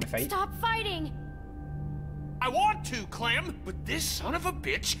in a whap me fight. Stop fighting! I want to, Clem, but this son of a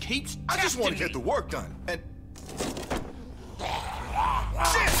bitch keeps I just want to testing get the me. work done. And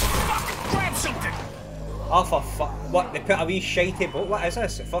Shit! Fuck! Grab something! Oh for fuck, what, they put a wee shitey boat, what is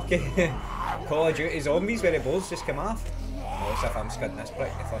this? Fucking Call of Duty zombies where the boats just come off? Oh, it's if I'm scudding this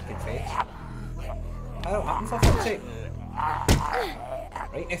prick in the fucking face. How don't happen for fuck's sake?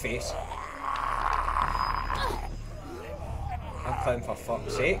 Right in the face. I'm playing for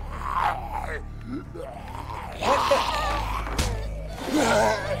fuck's sake. What the?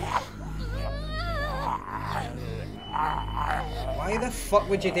 Why the fuck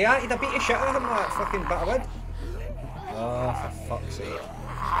would you do that? You'd have beat the shit out of him with that fucking bit of wood. Oh, for fuck's sake.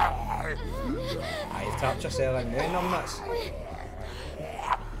 Ah, you've tapped yourself in now, numbnuts.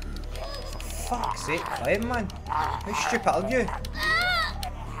 For fuck's sake, Clem, man. How stupid are you?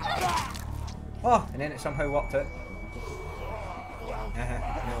 Oh, and then it somehow worked out.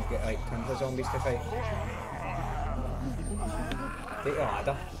 Now we've got like tons of zombies to fight. Take your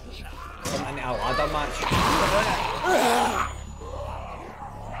ladder. Come into a ladder match.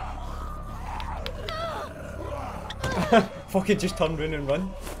 Fucking just turn round and run.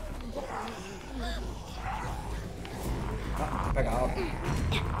 Pick it up.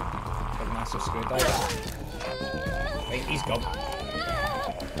 Big massive screwdriver. Right, he's gone.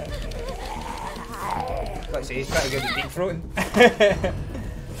 Let's see, he's pretty good at deep throating.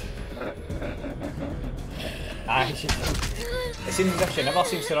 It seems as if she never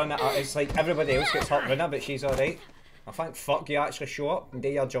seems to run it. It's like everybody else gets hurt running, but she's alright. I think fuck you actually show up and do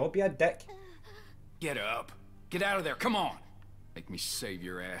your job, you dick. Get up. Get out of there, come on. Make me save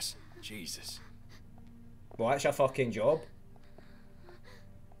your ass. Jesus. Well, that's your fucking job.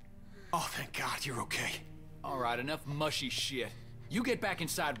 Oh, thank God you're okay. Alright, enough mushy shit. You get back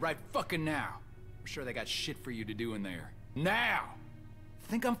inside right fucking now. I'm sure they got shit for you to do in there. Now!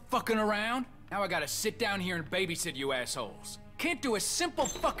 Think I'm fucking around? Now I gotta sit down here and babysit you assholes. Can't do a simple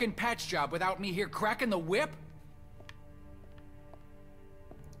fucking patch job without me here cracking the whip?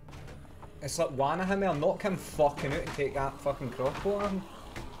 It's like one of him there, knock him fucking out and take that fucking crossbow on him.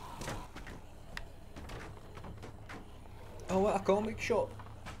 Oh, what a comic shop.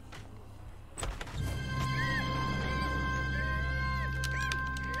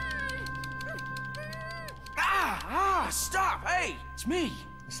 Stop! Hey, it's me.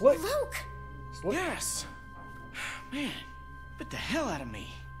 It's Luke. It's Luke. Yes. Man, bit the hell out of me.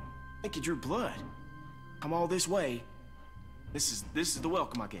 I think you drew blood. Come all this way. This is the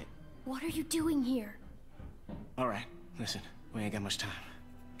welcome I get. What are you doing here? All right, listen, we ain't got much time.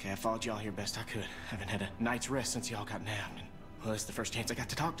 Okay, I followed y'all here best I could. Haven't had a night's rest since y'all got nabbed, and well, it's the first chance I got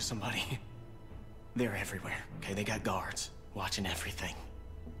to talk to somebody. They're everywhere. Okay, they got guards watching everything.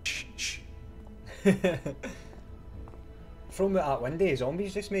 Shh, shh. From that window,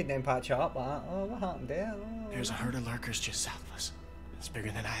 zombies just made them patch up like that. Oh, what happened there? Oh. There's a herd of lurkers just south of us. It's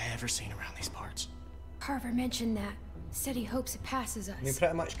bigger than I ever seen around these parts. Carver mentioned that. Said he hopes it passes us. I mean,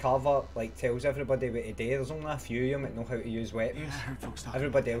 pretty much Carver like tells everybody what to do. There's only a few of them that know how to use weapons. Yeah, I heard folks talking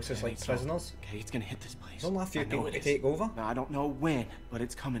everybody about else is that, like so, prisoners. Okay, it's gonna hit this place. There's only a few I know people it to is. take over. Now, I don't know when, but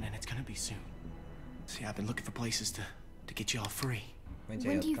it's coming and it's gonna be soon. See, I've been looking for places to get y'all free. When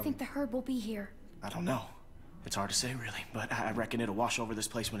do you think the herd will be here? I don't know. It's hard to say, really, but I reckon it'll wash over this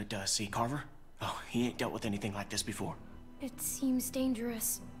place when it does. See, Carver? Oh, he ain't dealt with anything like this before. It seems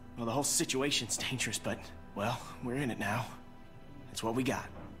dangerous. Well, the whole situation's dangerous, but, well, we're in it now. It's what we got.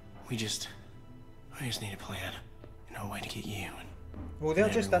 We just need a plan. You know, a way to get you and... Well, they're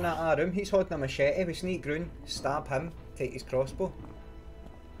just in that room. He's holding a machete. We sneak round, stab him, take his crossbow.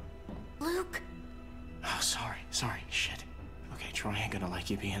 Luke! Oh, sorry, shit. Okay, Troy ain't gonna like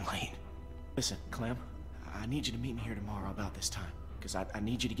you being late. Listen, Clem, I need you to meet me here tomorrow about this time. Because I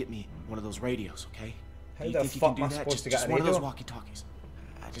need you to get me one of those radios, okay? How you the think you fuck can am do I that? supposed to get Just a one of radio? those walkie-talkies.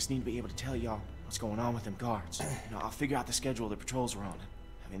 I just need to be able to tell y'all what's going on with them guards. You know, I'll figure out the schedule the patrols are on.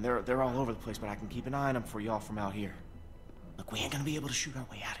 I mean, they're all over the place, but I can keep an eye on them for y'all from out here. Look, we ain't gonna be able to shoot our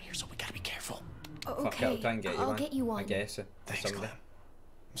way out of here, so we gotta be careful. Okay, Fuck it, I'll try and get you I'll one. get you one. I guess. Thanks, Clem.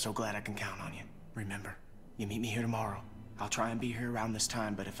 I'm so glad I can count on you. Remember, you meet me here tomorrow. I'll try and be here around this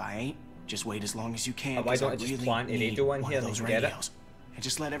time, but if I ain't, just wait as long as you can. Why don't I really just plant a need radio in one here of and those you get it? radios. And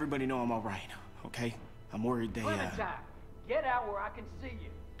just let everybody know I'm alright, okay? I'm worried they, Clementine, get out where I can see you.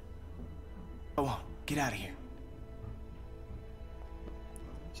 Go on, get out of here.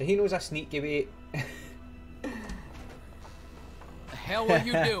 So he knows a sneaky way. The hell were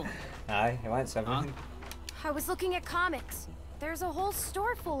you doing? Aye, he wants everything. I was looking at comics. There's a whole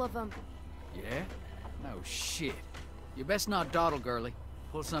store full of them. Yeah? No shit. You best not dawdle, girlie.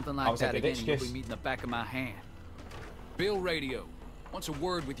 Pull something I like was that at the again and you'll excuse. be meeting the back of my hand. Bill Radio wants a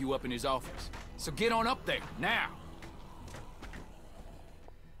word with you up in his office. So get on up there, now!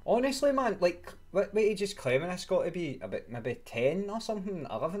 Honestly, man, like, what he just claiming it's got to be about maybe 10 or something,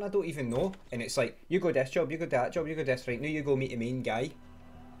 11, I don't even know. And it's like, you go this job, you go that job, you go this, right, now you go meet the main guy.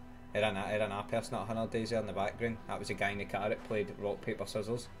 Era a person at 100 Days there in the background. That was the guy in the car that played rock, paper,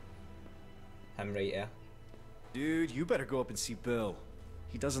 scissors. Him right there. Dude, you better go up and see Bill.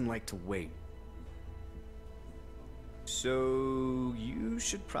 He doesn't like to wait. So, you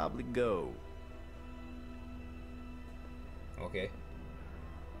should probably go. Okay.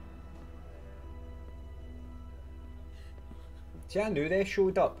 See, I knew they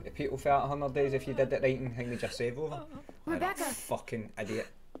showed up. If people felt 100 days if you did it right and hang the just save over. Rebecca! Fucking idiot.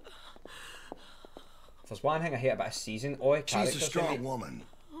 If there's one thing I hate about a season, all the She's characters a strong in it- woman,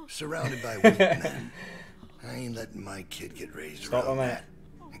 surrounded by weak men. I ain't letting my kid get raised Stop a around minute.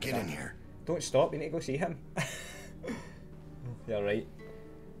 that. Get in here. Don't stop, you need to go see him. You're right.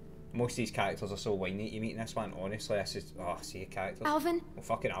 Most of these characters are so whiny. You meeting this one, honestly, this is... Oh, see the characters. Alvin? Well,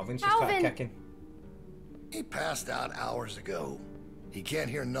 fucking Alvin's just started Alvin! kicking. He passed out hours ago. He can't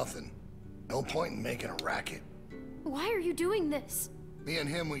hear nothing. No point in making a racket. Why are you doing this? Me and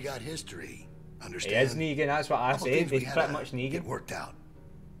him, we got history. He Understand? is Negan, that's what I Couple said. things we He's had pretty to much Negan. Get worked out.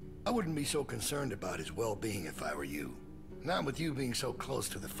 I wouldn't be so concerned about his well-being if I were you. Not with you being so close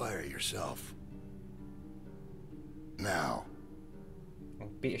to the fire yourself. Now, Well,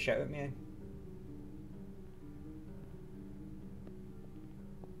 beat a shit out of me.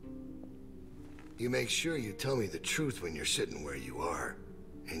 You make sure you tell me the truth when you're sitting where you are,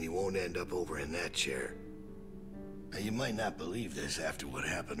 and you won't end up over in that chair. Now, you might not believe this after what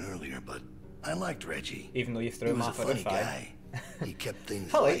happened earlier, but I liked Reggie. Even though you threw him off a a funny guy. He kept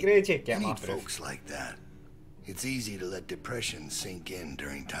things I like light. Reggie. Get him You need off the roof. folks like that. It's easy to let depression sink in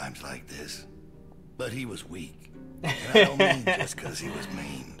during times like this. But he was weak. And I don't mean just because he was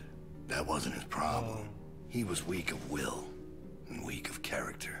maimed. That wasn't his problem. He was weak of will and weak of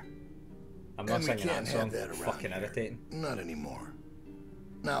character. I'm not and we singing can't that have song. that around Fucking here. irritating. Not anymore.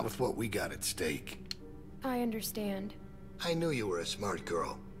 Not with what we got at stake. I understand. I knew you were a smart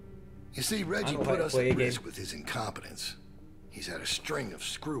girl. You see, Reggie know how put to us play at a game. risk with his incompetence. He's had a string of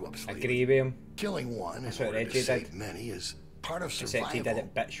screw-ups lately. Agree with him. Killing one That's in what order Reggie to save did. many is part of Except survival. he did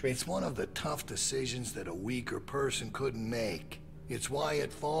it bitch way. It's one of the tough decisions that a weaker person couldn't make. It's why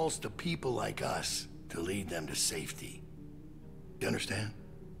it falls to people like us to lead them to safety. You understand?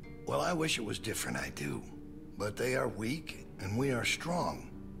 Well, I wish it was different, I do. But they are weak, and we are strong.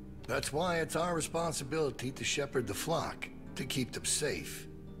 That's why it's our responsibility to shepherd the flock, to keep them safe.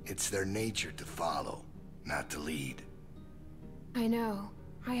 It's their nature to follow, not to lead. I know.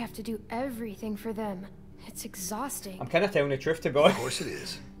 I have to do everything for them. It's exhausting. I'm kind of telling the truth, to be honest. Of course it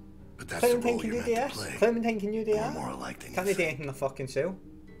is. But that's Clementine the role can you're do meant to this. play. Clementine can do that. More alike than Can't you they do think. anything in the fucking cell?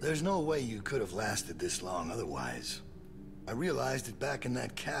 There's no way you could have lasted this long otherwise. I realized it back in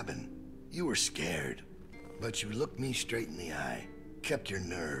that cabin. You were scared, but you looked me straight in the eye, kept your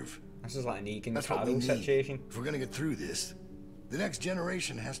nerve. This is like an Egan That's what we Carroll need. situation. If we're gonna get through this, the next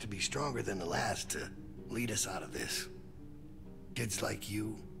generation has to be stronger than the last to lead us out of this. Kids like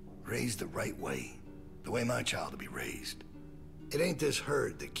you, raised the right way, the way my child will be raised. It ain't this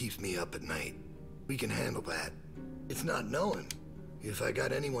herd that keeps me up at night. We can handle that. It's not knowing if I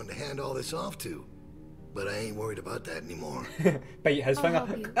got anyone to hand all this off to. But I ain't worried about that anymore. Bite his I'll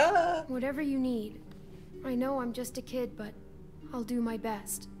finger. help you. Whatever you need. I know I'm just a kid, but I'll do my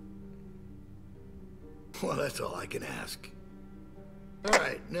best. Well, that's all I can ask. All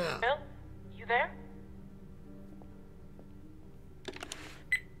right, now. Bill, you there?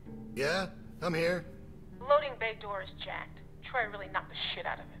 Yeah, I'm here. Loading bay door is jacked. Troy really knocked the shit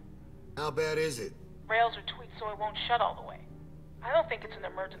out of it. How bad is it? Rails are tweaked so it won't shut all the way. I don't think it's an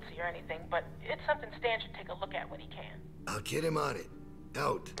emergency or anything, but it's something Stan should take a look at when he can. I'll get him on it.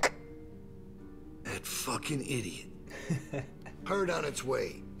 Out. That fucking idiot. Herd on its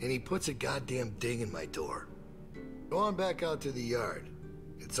way, and he puts a goddamn ding in my door. Go on back out to the yard.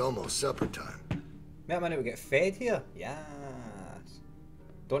 It's almost supper time. Wait a minute, we get fed here? Yes.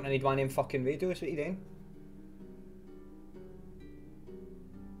 Don't I need one of them fucking radios? What are you doing?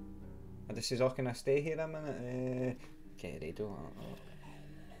 And this is all, can I stay here a minute? Okay, radio.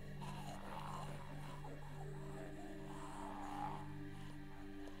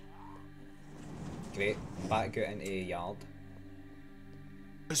 Great, back out into the yard.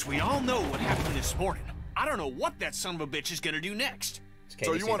 Because we all know what happened this morning. I don't know what that son of a bitch is gonna do next.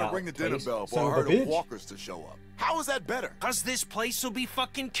 So you want to ring the dinner bell for a herd of walkers to show up? How is that better? Because this place will be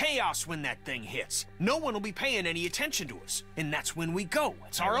fucking chaos when that thing hits. No one will be paying any attention to us. And that's when we go.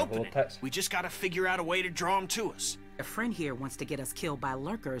 It's our opening. We just gotta figure out a way to draw them to us. A friend here wants to get us killed by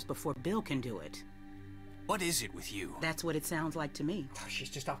lurkers before Bill can do it. What is it with you? That's what it sounds like to me. Oh, she's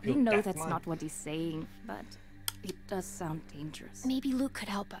just up We know that's not what he's saying, but it does sound dangerous. Maybe Luke could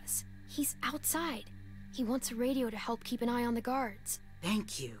help us. He's outside. He wants a radio to help keep an eye on the guards.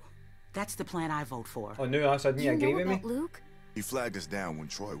 Thank you. That's the plan I vote for. Oh no, I suddenly agree with me. Luke? He flagged us down when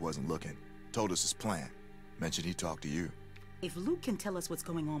Troy wasn't looking. Told us his plan. Mentioned he talked to you. If Luke can tell us what's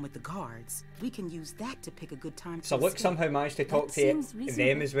going on with the guards, we can use that to pick a good time to So Luke escape. somehow managed to talk to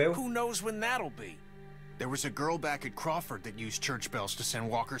them as well. Who knows when that'll be? There was a girl back at Crawford that used church bells to send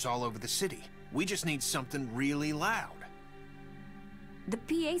walkers all over the city. We just need something really loud. The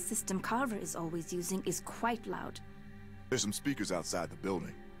PA system Carver is always using is quite loud. There's some speakers outside the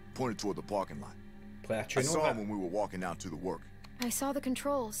building, pointed toward the parking lot. Play a I tune saw over them when we were walking out to the work. I saw the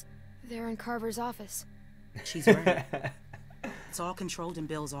controls. They're in Carver's office. She's right. It's all controlled in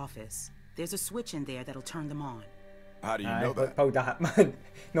Bill's office. There's a switch in there that'll turn them on. How do you know that? Pulled that, man.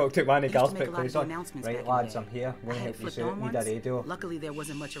 No, took one of the Used to girls make a put lot of clothes the on. announcements Right, back in lads, the I'm day. here. I We'll had help it you flipped out. on Need a once. radio. Luckily, there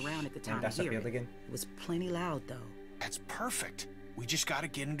wasn't much around at the time to hear disappeared it. again. It was plenty loud, though. That's perfect. We just gotta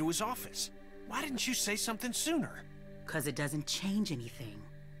get into his office. Why didn't you say something sooner? Because it doesn't change anything.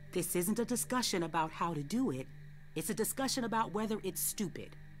 This isn't a discussion about how to do it. It's a discussion about whether it's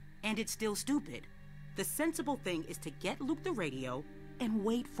stupid. And it's still stupid. The sensible thing is to get Luke the radio and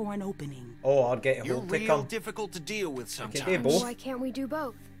wait for an opening. Oh, I'll get a You're hold to real come. difficult to deal with do sometimes. both. Why can't we do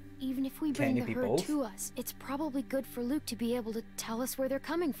both? Even if we bring Can the it be herd both? to us, it's probably good for Luke to be able to tell us where they're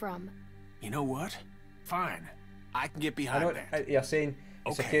coming from. You know what? Fine. I can get I behind know that. you're saying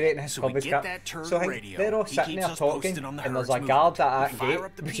Okay, security in his so we club is get crap. that turd So I think radio. they're all He sitting keeps there us talking, posted on the and there's herd's a guard movement. at We that fire gate.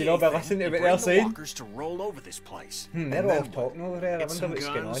 up the Would PA you not be thing listening to and what bring they're the saying? walkers to roll over this place. They're And all then talking over there. I get wonder some what's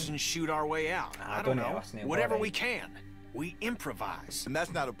going on. guns and shoot our way out. I don't don't know, know. listen, Whatever alright. we can. We improvise. And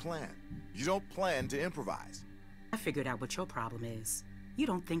that's not a plan. You don't plan to improvise. I figured out what your problem is. You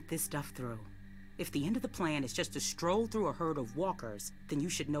don't think this stuff through. If the end of the plan is just to stroll through a herd of walkers, then you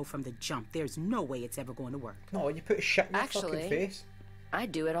should know from the jump there's no way it's ever going to work. No, you put shit in your Actually, fucking face. I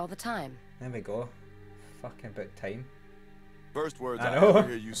do it all the time. There we go. Fucking about time. First words I I know. ever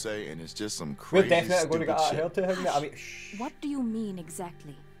hear you say, and it's just some We're crazy, definitely going to stupid get out shit. of here to him. I mean, What do you mean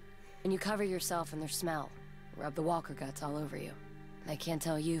exactly? When you cover yourself in their smell, rub the walker guts all over you. They can't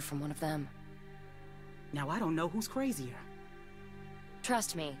tell you from one of them. Now I don't know who's crazier.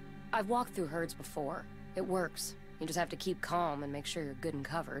 Trust me, I've walked through herds before. It works. You just have to keep calm and make sure you're good and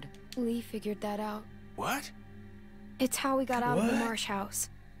covered. Lee figured that out. What? It's how we got out of the What? marsh house.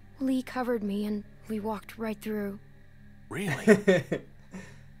 Lee covered me and we walked right through. Really?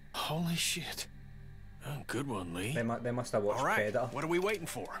 Holy shit. Oh, good one, Lee. they must have watched All right, Predator. what are we waiting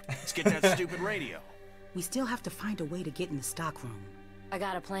for? Let's get that stupid radio. We still have to find a way to get in the stockroom. I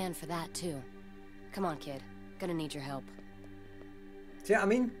got a plan for that, too. Come on, kid. Gonna need your help. See what I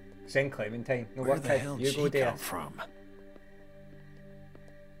mean? Send Clementine. No Where what the kid? hell You did go she there. come from?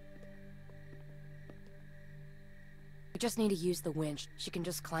 We just need to use the winch. She can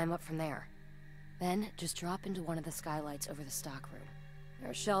just climb up from there. Then, just drop into one of the skylights over the stockroom. There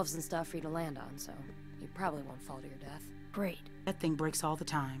are shelves and stuff for you to land on, so you probably won't fall to your death. Great. That thing breaks all the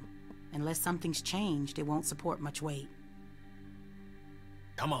time. Unless something's changed, it won't support much weight.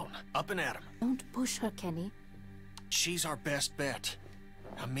 Come on, up and at him. Don't push her, Kenny. She's our best bet.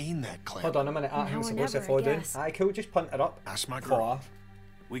 I mean that, Claire. Hold on a minute. Now I'm or supposed to never, fall I down. guess. Aye, cool. Just punt her up. That's my Fall girl. off.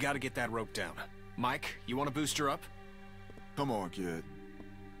 We gotta get that rope down. Mike, you wanna boost her up? Come on, kid.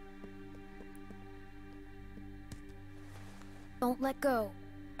 Don't let go.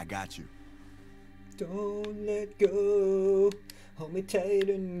 I got you. Don't let go. Hold me tight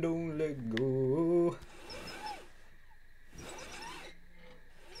and don't let go.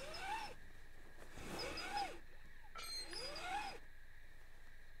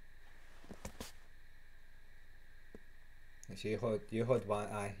 So you hold one,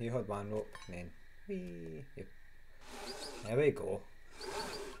 aye, you hold one rope, and then whee, there we go.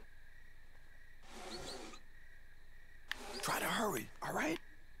 Try to hurry, all right?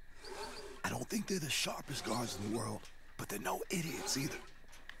 I don't think they're the sharpest guards in the world, but they're no idiots either.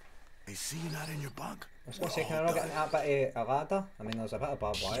 They see you're not in your bunk. I was going to say, can I not get into that bit of a ladder? I mean, there's a bit of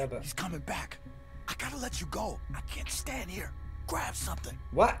barbed wire, but... He's coming back. I gotta let you go. I can't stand here. Grab something.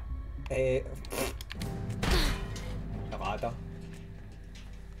 What? A ladder.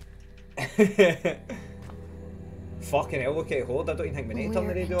 Fucking hell, look at it hold. I don't even think we need to turn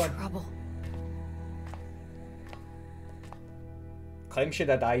the radio on. Trouble. Clem should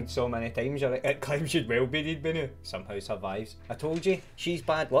have died so many times. You're like, Clem should well be dead by now. Somehow survives. I told you, she's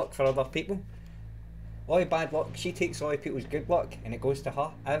bad luck for other people. All bad luck, she takes all people's good luck and it goes to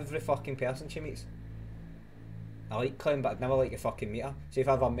her. Every fucking person she meets. I like Clem, but I'd never like to fucking meet her. See if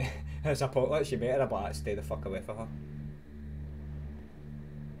I ever met as a potluck, she met her, I'd be like, stay the fuck away from her.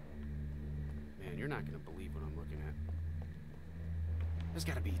 Man, you're not gonna believe what I'm looking at. There's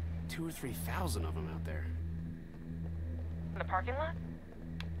gotta be 2,000 or 3,000 of them out there. In the parking lot?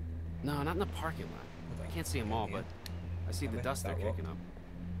 No, not in the parking lot. I can't see them all, but I see the dust they're kicking up.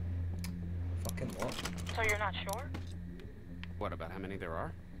 Fucking what? So you're not sure? What, about how many there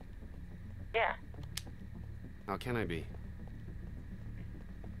are? Yeah. How can I be?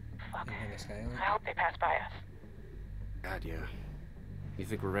 Fuck. I hope they pass by us. God, yeah. You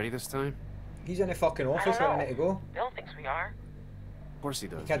think we're ready this time? He's in the fucking I office don't where I know. need to go. Bill thinks we are. Of course he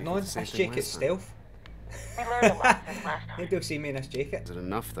does. You kidding We on? did the same This thing jacket's last time. stealth. We learned a lot since last time. Maybe they'll see me in this jacket. Is it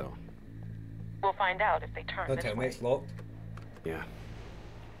enough, though? We'll find out if they turn Don't this tell me way. it's locked. Yeah.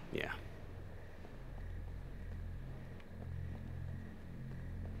 Yeah.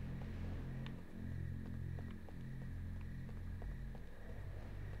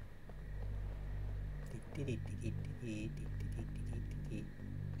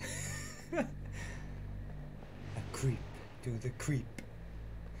 A creep to the creep.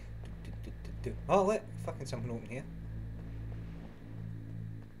 Oh, look, fucking something open here.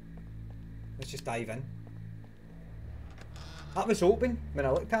 Let's just dive in. That was open when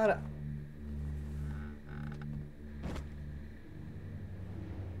I looked at it.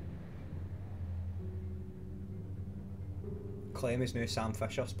 Clem is now Sam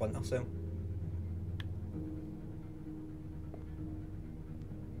Fisher, Splinter Cell.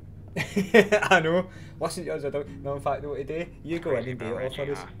 I know. Listen to us, I don't. No, in fact, what today? You go in and do it all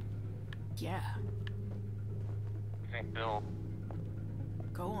for us. Yeah. I think Bill.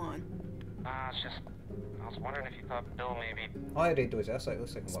 Go on. It's just. I was wondering if you thought Bill maybe. Oh, I already does this. Like,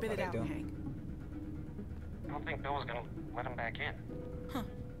 looks like I'm Spit it out, Hank. I don't think Bill was gonna let him back in. Huh.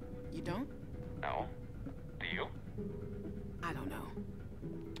 You don't? No. Do you? I don't know.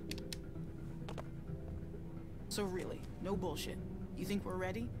 So really, no bullshit. You think we're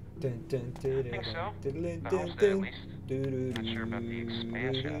ready? I think so. The home's there at least. Not sure about the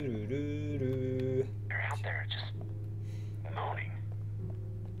expansion. They're out there just moaning.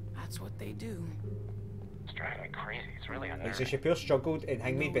 That's what they do. It's driving me crazy. It's really Like, unnerving. so she pure struggled in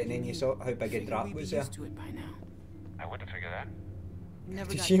Hangmaid, but then you saw how big a drop was there. To it by now. I wouldn't figure that.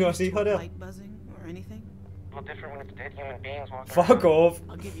 Never Did got she not used see to her a there? light buzzing or anything? A little different when it's dead human beings walking Fuck around. off.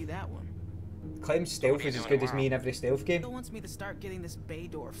 I'll give you that one. Clem's stealth is as good as me in every stealth game. Bill wants me to start getting this bay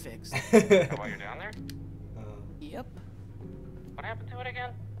door fixed. While you're down there? Yep. What happened to it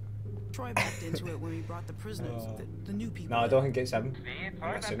again? Troy backed into it when we brought the prisoners, the new people. No, I don't think it's him. See, it's I'm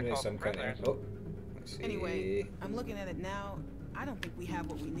hard not to assuming it's call some kind prisoners. of. Oh, let's see. Anyway, I'm looking at it now. I don't think we have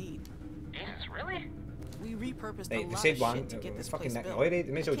what we need. Jesus, really? We repurposed Right, a they lot said of one. shit to get this Fucking place Nick built. Lloyd, they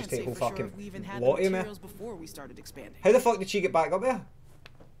may as well just Can't take the say whole for sure fucking if we even had lot the of him. materials before we started expanding. How the fuck did she get back up there?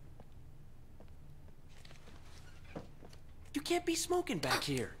 You can't be smoking back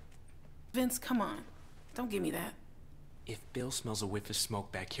here. Vince, come on. Don't give me that. If Bill smells a whiff of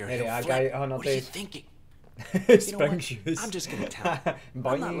smoke back here, Hey, he'll I flip. got What are you thinking? Spring shoes. I'm just gonna tell him.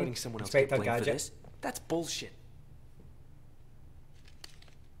 I'm not letting someone else get Inspector blamed for Gadget. this. That's bullshit.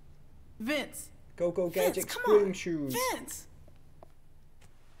 Vince. Go gadget Vince, come spring on. shoes. Vince.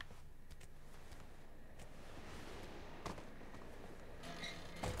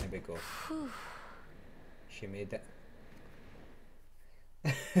 There we go. She made it.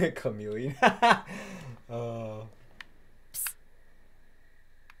 Chameleon. Oh.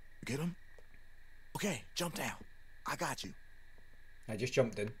 Get him? Okay, jump down. I got you. I just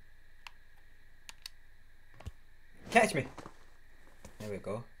jumped in. Catch me. There we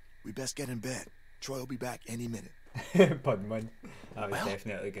go. We best get in bed. Troy will be back any minute. Pun one. That was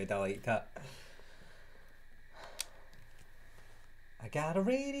definitely good. I liked that. I got a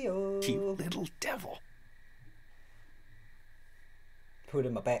radio. You little devil. Put it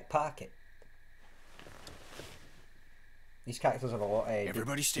in my back pocket. These characters have a lot of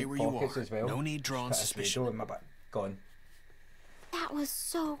Everybody stay deep where you pockets are. as well. No need drawing Just put a suspicion. radio in my back. Gone. That was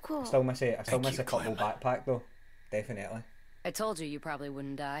so cool. I still miss it. I still Thank miss you, a couple Clem. backpack though. Definitely. I told you probably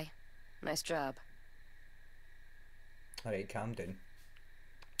wouldn't die. Nice job. Alright, calm down.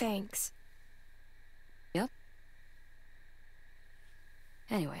 Thanks. Yep.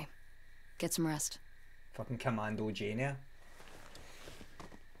 Anyway, get some rest. Fucking Commando Jane here.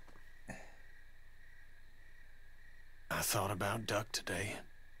 I thought about Duck today,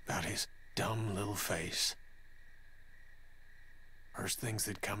 about his dumb little face. First things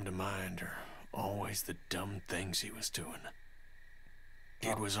that come to mind are always the dumb things he was doing.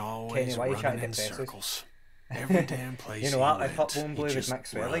 Kid was always why you trying running to in get faces? circles. Every damn place You know he what? went, If Purple and he Blue was just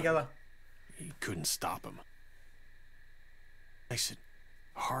mixed well run. together. You couldn't stop him. Makes it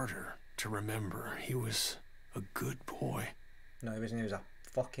harder to remember he was a good boy. No, he wasn't. He was a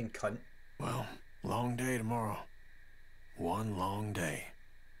fucking cunt. Well, long day tomorrow. One long day.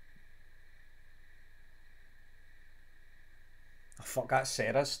 Oh, fuck, that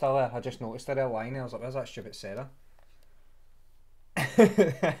Sarah's still there. I just noticed her line. I was like, where's that stupid Sarah?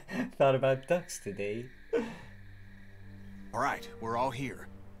 Thought about ducks today. All right, we're all here.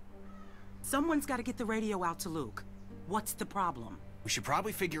 Someone's got to get the radio out to Luke. What's the problem? We should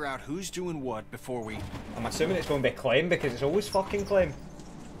probably figure out who's doing what before we... I'm assuming it's going to be Clem because it's always fucking Clem.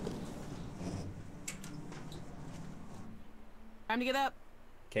 Time to get up.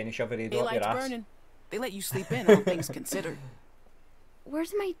 Can you shove a radio up your Daylight's ass? burning. They let you sleep in, all things considered.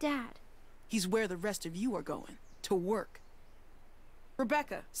 Where's my dad? He's where the rest of you are going. To work.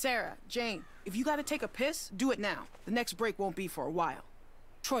 Rebecca, Sarah, Jane, if you gotta take a piss, do it now. The next break won't be for a while.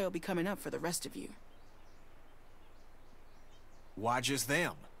 Troy will be coming up for the rest of you. Why just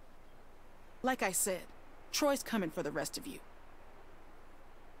them? Like I said, Troy's coming for the rest of you.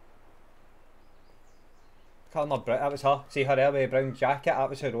 Call her Brit, that was her. See her there with a brown jacket, that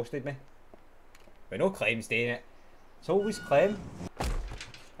was who roasted me. We know Clem's doing it. It's always Clem.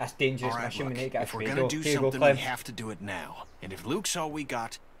 That's dangerous All right, mission, we look, need to get if a we're radio. gonna do Here you go, something, Clem. we have to do it now. And if Luke's all we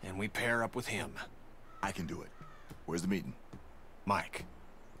got, and we pair up with him. I can do it. Where's the meeting? Mike.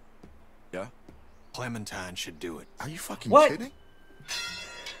 Yeah? Clementine should do it. Are you fucking What? kidding?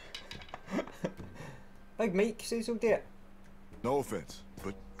 Like Mike says he'll do it. No offense,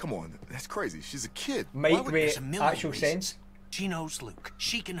 but Come on, that's crazy. She's a kid. Mike, There's wait, a million actual reasons. sense. She knows Luke.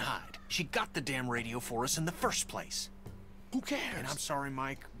 She can hide. She got the damn radio for us in the first place. Who cares? And I'm sorry,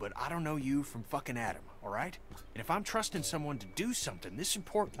 Mike, but I don't know you from fucking Adam, all right? And if I'm trusting someone to do something this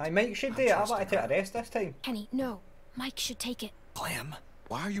important... Mike should do it. I want to take a rest this time. Kenny, no. Mike should take it. Clem.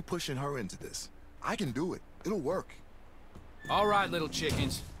 Why are you pushing her into this? I can do it. It'll work. All right, little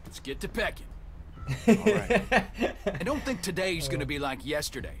chickens. Let's get to pecking. All right. And don't think today's gonna be like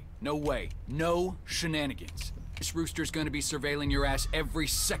yesterday. No way. No shenanigans. This rooster's gonna be surveilling your ass every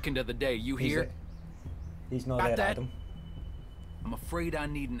second of the day. You hear? He's not Got there, that? Adam. I'm afraid I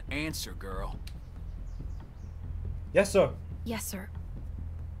need an answer, girl. Yes, sir. Yes, sir.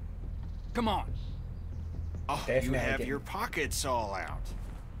 Come on. Oh, Definitely you have getting- your pockets all out.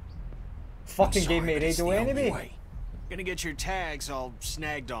 Fucking I'm gave sorry, me a but it's radio the only anyway. way. Gonna get your tags all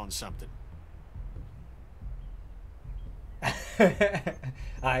snagged on something.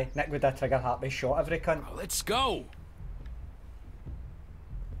 Aye, Nick with that trigger happy shot every cunt. Oh, let's go.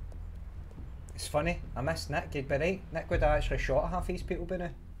 It's funny, I missed Nick, he'd be right. Nick would have actually shot half these people by now.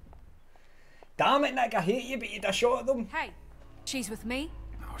 Damn it, Nick, I hate you, but you'd have shot them. Hey, she's with me?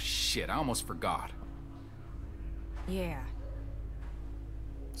 Oh shit, I almost forgot. Yeah.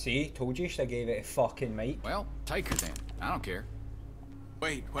 See, told you, should have gave it a fucking Mike. Well, take her then. I don't care.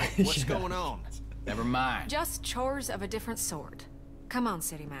 Wait, what's going on? Never mind. Just chores of a different sort. Come on,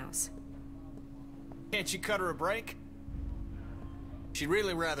 City Mouse. Can't you cut her a break? She'd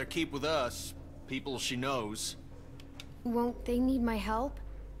really rather keep with us, people she knows. Won't they need my help?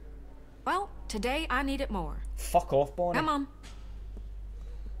 Well, today I need it more. Fuck off, Bonnie. Come on.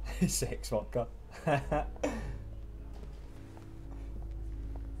 Sex worker.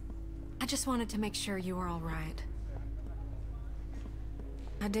 I just wanted to make sure you were all right.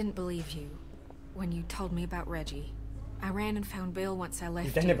 I didn't believe you when you told me about Reggie. I ran and found Bill once I left.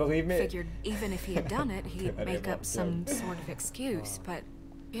 You didn't believe me? Figured even if he had done it, he'd Very make up much some so. sort of excuse, but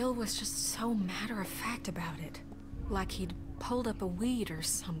Bill was just so matter-of-fact about it. Like he'd pulled up a weed or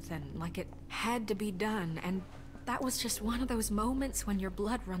something, like it had to be done, and that was just one of those moments when your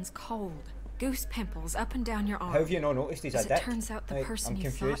blood runs cold. Goose pimples up and down your arm. How have you not noticed he's a As dick? it turns out the Like, person I'm you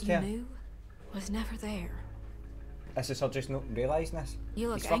confused thought you here. knew was never there. Is this her just not realising this? You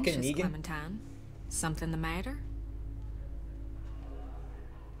look He's fucking anxious, Negan. Clementine. Something the matter?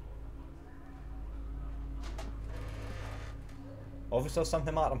 Obviously there's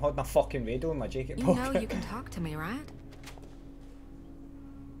something matter. I'm holding a fucking radio in my jacket You pocket. know you can talk to me, right?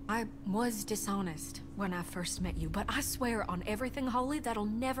 I was dishonest when I first met you, but I swear on everything holy that'll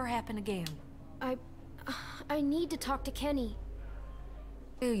never happen again. I need to talk to Kenny.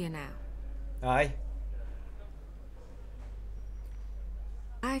 Do you now? Aye.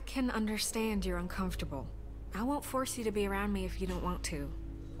 I can understand you're uncomfortable. I won't force you to be around me if you don't want to.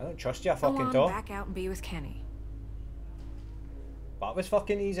 I don't trust you, I Go fucking on, dog. back out and be with Kenny. That was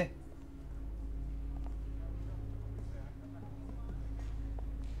fucking easy.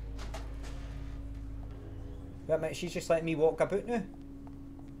 Wait a minute, she's just letting me walk about now.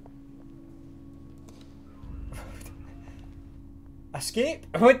 Escape?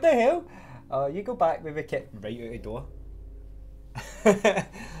 What the hell? You go back, we kept right out the door.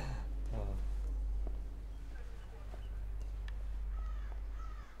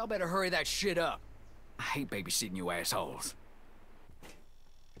 I better hurry that shit up. I hate babysitting you assholes.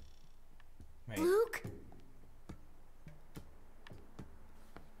 Luke?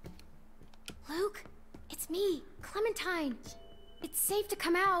 Luke? It's me, Clementine. It's safe to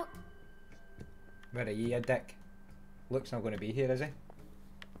come out. Where are you, dick? Luke's not going to be here, is he?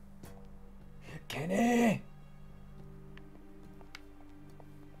 Kenny!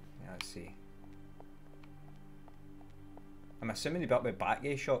 Yeah, let's see. I'm assuming he'd be up with back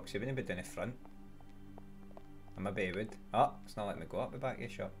gate shot, because he wouldn't be down the front. Or maybe he would. Oh, it's not letting me go up with back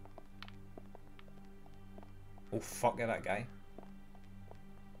gate shot. Oh, fuck, get that guy.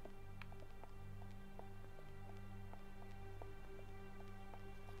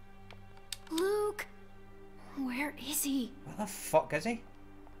 Luke! Where is he? Where the fuck is he?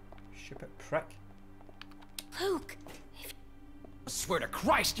 Stupid prick. Luke! I swear to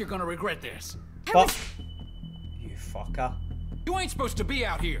Christ you're gonna regret this. Fuck! You fucker. You ain't supposed to be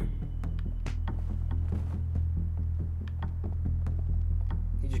out here.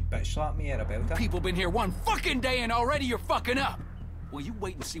 He just bitch slapped me out about it. People been here one fucking day and already you're fucking up. Well, you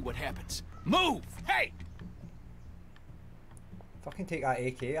wait and see what happens. Move! Hey! Fucking take that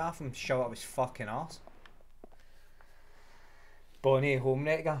AK off and shove it up his fucking arse. Bonnie,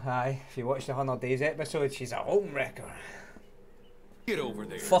 homewrecker. Aye, if you watch the 100 Days episode, she's a homewrecker. Get over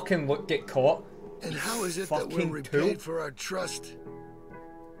there. Fucking Luke get caught. And how is it that we're Fucking repaid tool. for our trust?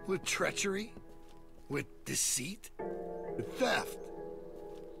 With treachery? With deceit? With theft?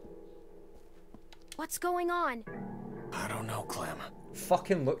 What's going on? I don't know, Clem.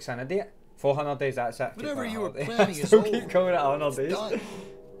 Fucking looks an idiot. 400 days, that's it. Whatever you were I planning is still over. keep calling it 100 It's days. done.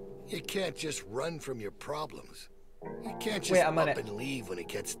 You can't just run from your problems. You can't just Wait a up minute. and leave when it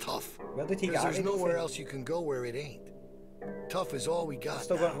gets tough. Where did he Because get there's it nowhere from? else you can go where it ain't. Tough is all we got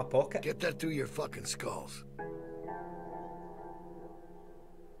Still now. got it in my pocket. Get that through your fucking skulls.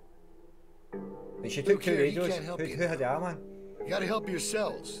 But she Luke took two here, he radios. can't help Who you had the now. other man? You gotta help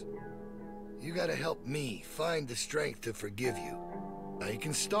yourselves. You gotta help me find the strength to forgive you. Now you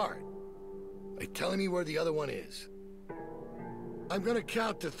can start by telling me where the other one is. I'm gonna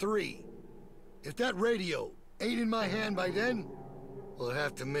count to 3. If that radio ain't in my hand by then, we'll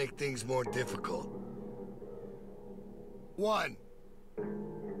have to make things more difficult. 1,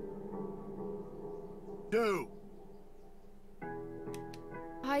 2.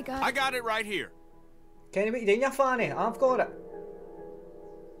 I got it right here. Kenny, what you doing, you fanny? I've got it.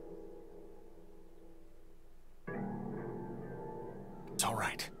 It's all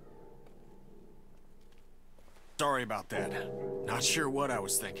right. Sorry about that. Not sure what I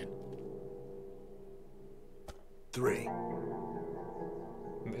was thinking. 3.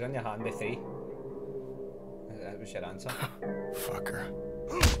 It was on your hand by 3. That was your answer. Fucker.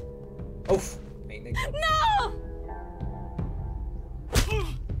 Oof. Right, next up. No!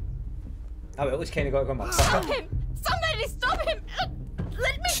 Oh, well, at least Kenny got it on my Stop fucker. him! Somebody stop him!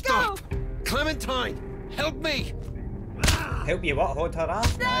 Let me Stop! go! Clementine! Help me! Help you what? Hold her arm?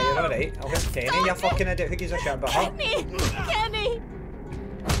 Nah, you're alright. I'll help Kenny, you fucking idiot. Who gives a shit about her? Kenny! Kenny!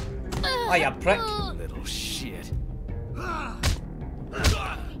 Oh, you prick. Little shit.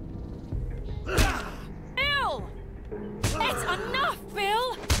 Bill! It's enough,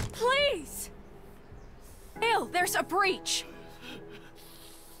 Bill! Please! Bill, there's a breach!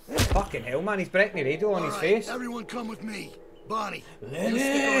 Fucking hell, man. He's breaking the radio on his All right, face. everyone come with me. Bonnie, Lenny! you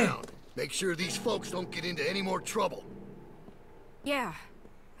stick around. Make sure these folks don't get into any more trouble. Yeah.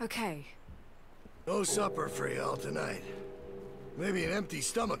 Okay. No supper for y'all tonight. Maybe an empty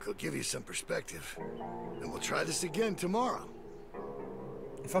stomach will give you some perspective. And we'll try this again tomorrow.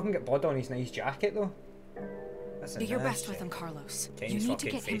 If I can get blood on his nice jacket, though. That's a Do your nice best with him, Carlos. Kenny's You need to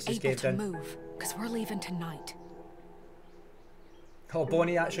fucking get him face is able caved to in. move, because we're leaving tonight. Oh,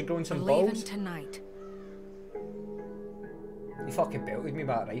 Bonnie actually growing some We're leaving balls. tonight. He fucking belted me with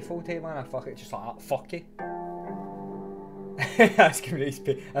that rifle tape, man. I fucking just like that. Fuck you. Ask him to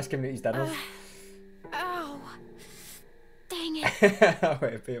eat his dinners. Ow. Dang it.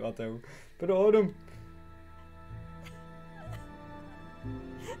 Wait a paper towel. Put it on him.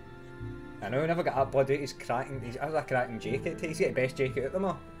 I know, he never got that blood out. He's cracking. He's a cracking jacket. He's got the best jacket out of them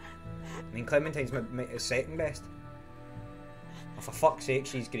all. I mean, Clementine's his second best. Oh, for fuck's sake,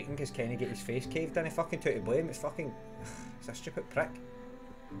 she's greeting because Kenny get his face caved in. He fucking took to blame. It's fucking. It's a stupid prick.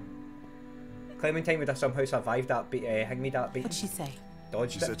 Clementine would have somehow survived that beat. Hangme that beat. What'd she say?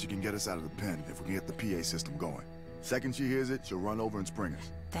 Dodged She it. said she can get us out of the pen if we can get the PA system going. Second she hears it, she'll run over and spring us.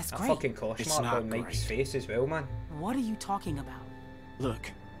 That's That great. fucking cost mark on Mike's face as well, man. What are you talking about?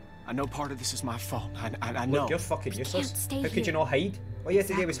 Look, I know part of this is my fault. I know. Look, you're fucking useless. can't stay How could here. you not hide? All you had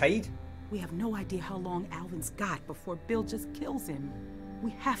to do was hide. We have no idea how long Alvin's got before Bill just kills him.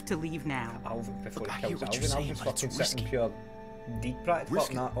 We have to leave now. Alvin, before Look, I he hear kills what you're Alvin, saying, Alvin's but it's fucking sitting risky. pure deep practice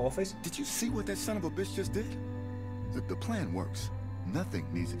Risky? in that office. Did you see what that son of a bitch just did? Look, the plan works. Nothing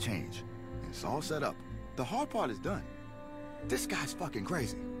needs to change. It's all set up. The hard part is done. This guy's fucking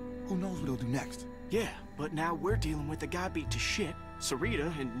crazy. Who knows what he'll do next? Yeah, but now we're dealing with a guy beat to shit,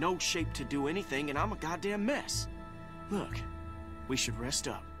 Sarita in no shape to do anything, and I'm a goddamn mess. Look, we should rest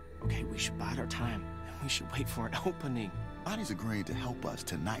up, okay? We should bide our time, and we should wait for an opening. Bonnie's agreeing to help us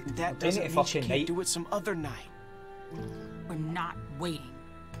tonight. That They need doesn't a mean she fucking can't night. do it some other night. We're not waiting.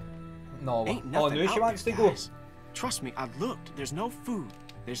 No, Ain't oh, nothing no, she out wants there, to go. guys. Trust me, I looked. There's no food.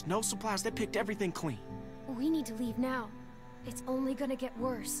 There's no supplies. They picked everything clean. We need to leave now. It's only gonna get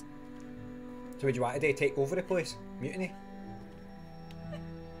worse. So would you want to do? Take over the place? Mutiny?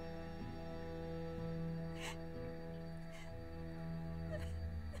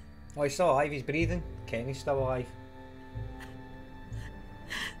 Oh, he's still alive, he's breathing. Kenny's still alive.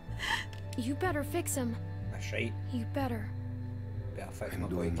 You better fix him. That's right. You better. Better fix my I'm boy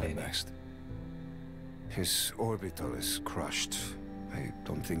doing my Kenny. best. His orbital is crushed. I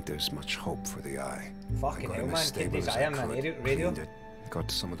don't think there's much hope for the eye. Fucking I got hell, him man. as stable Kid as I desire, man. could, Radio. cleaned it, got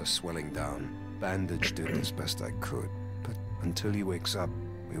some of the swelling down, bandaged it as best I could. But until he wakes up,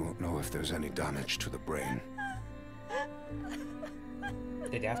 we won't know if there's any damage to the brain.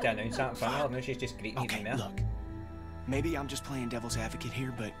 Did you have to announce that in front of her? No, she's just greeting Okay, even there. look. maybe I'm just playing devil's advocate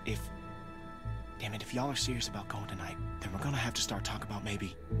here, but if... Damn it, if y'all are serious about going tonight, then we're gonna have to start talking about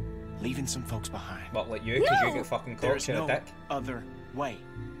maybe leaving some folks behind. What, like you? Because you get fucking caught. There's You're no a dick. other way.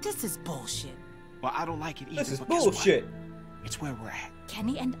 This is bullshit. Well, I don't like it either. This is but guess what? bullshit. It's where we're at.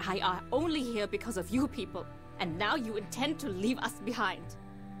 Kenny and I are only here because of you people, and now you intend to leave us behind.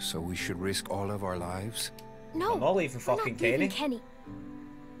 So we should risk all of our lives? No, I'm not leaving we're fucking not leaving Kenny. Kenny.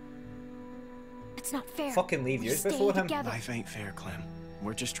 It's not fair. Fucking leave We you stay before him. together. Life ain't fair, Clem.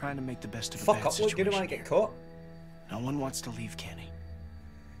 We're just trying to make the best of a Fuck bad up, look, you situation don't want to here. get caught. No one wants to leave Kenny.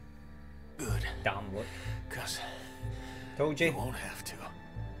 Good. Damn, look. Cause told you. You won't have to.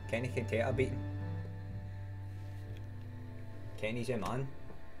 Kenny can take a beating. Kenny's your man.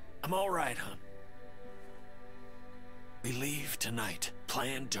 I'm alright, hon. We leave tonight.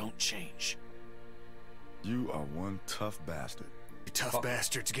 Plan don't change. You are one tough bastard. You tough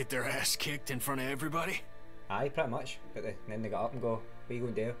bastards get their ass kicked in front of everybody? Aye, pretty much. But then they got up and go, what are you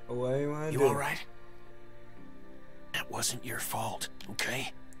going to do? Oh, what do you want to You do? alright? That wasn't your fault,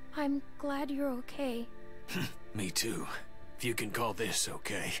 okay? I'm glad you're okay. Me too. If you can call this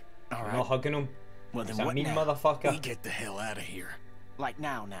okay. I'm not hugging him. Well then It's a what mean now? motherfucker. We get the hell out of here. Like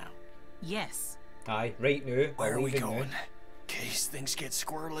now. Yes. Aye, right now. Where are we leaving now. going? In case things get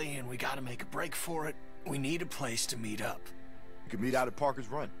squirrely and we gotta make a break for it, we need a place to meet up. You can meet out at Parker's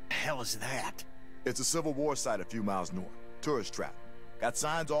Run. The hell is that? It's a Civil War site a few miles north. Tourist trap. Got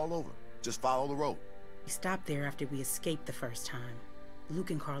signs all over. Just follow the road. We stopped there after we escaped the first time. Luke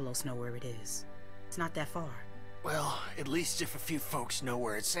and Carlos know where it is. It's not that far. Well, at least if a few folks know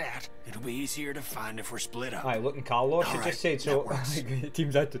where it's at, it'll be easier to find if we're split up. Aye, look, and Carlos, you Alright, just said so. that works.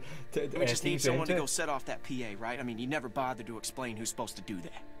 Teams out We just need teams someone to into go it. set off that PA, right? I mean, you never bothered to explain who's supposed to do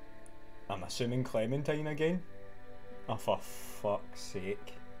that. I'm assuming Clementine again. Oh, for fuck's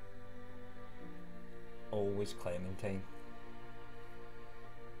sake. Always Clementine.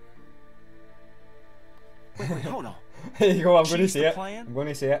 Wait, hold on. There you go, I'm going to She's say the it. plan? I'm going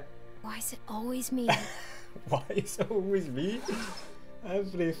to say it. Why is it always me? Why is it always me?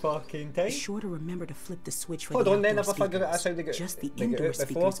 Every fucking time. Be sure to remember to flip the switch for Hold the on, then outdoor if I figured out speakers. that's how they get Just the they get indoor out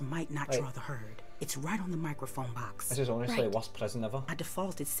before. speakers might not Right. draw the herd. It's right on the microphone box. This is honestly the worst prison ever. By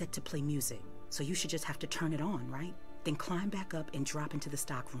default, it's set to play music, so you should just have to turn it on, right? Then climb back up and drop into the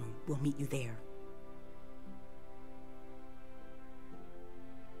stock room. We'll meet you there.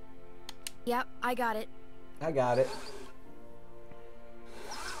 Yep, I got it. I got it.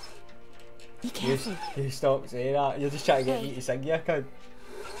 Be careful. You stop saying that. You're just trying to get me to sing, you cunt.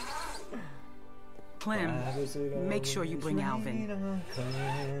 Clem, make sure you bring Alvin.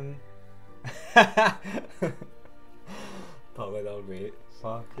 Probably not, mate.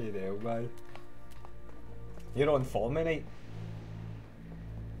 Fucking hell, man. You're on form tonight.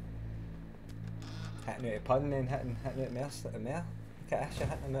 Hitting out a pun and hitting out the mare. Look at this, you're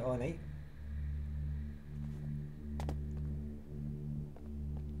hitting them out all night.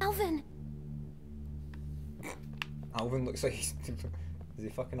 Alvin! Alvin looks like he's... Is he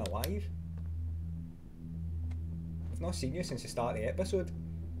fucking alive? I've not seen you since the start of the episode.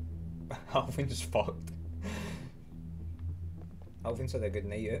 Alvin's fucked. Alvin's had a good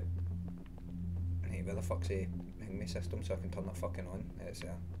night out. Hey, where the fuck's the hang system so I can turn the fucking on? It's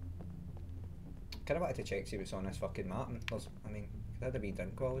kind of wanted to check see what's on this fucking map. And there's, I mean, if I had a wee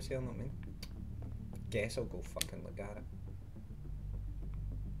drink while I was here, know what I mean? Guess I'll go fucking look at it.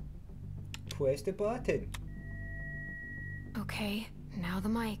 Press the button. Okay, now the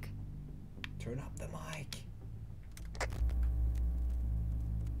mic. Turn up the mic.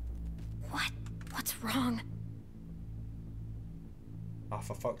 What? What's wrong? Oh,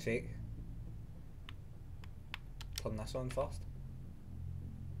 for fuck's sake. Turn this on first.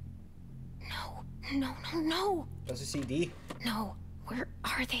 No. There's a CD. No, where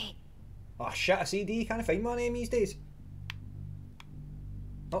are they? Oh shit, a CD? Can't find one of them these days.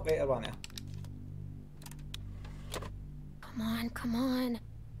 Oh, wait, there's one there. Come on.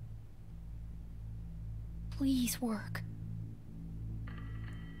 Please work.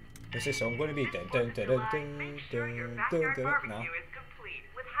 What's this song going to be? Dun dun dun dun dun dun dun dun. No. is complete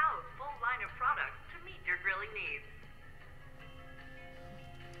with Hal's full line of products to meet your grilling needs.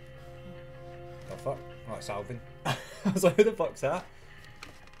 The fuck? Oh, it's Alvin. I was like, who the fuck's that?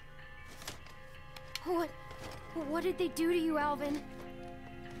 What did they do to you, Alvin?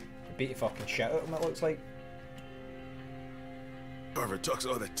 They beat the fucking shit out of him, it looks like. Whoever talks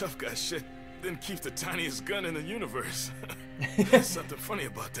all that tough guy shit, then keeps the tiniest gun in the universe. There's something funny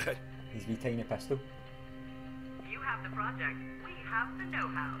about that. His wee tiny pistol. You have the project, we have the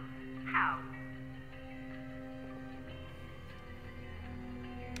know-how. How?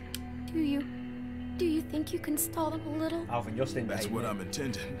 Do Do you think you can stall them a little? Alvin, you're staying That's behind what me. I'm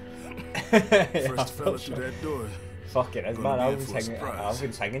intending. Yeah, First fella through that door. Fuck it, is Gonna man. be in for a surprise.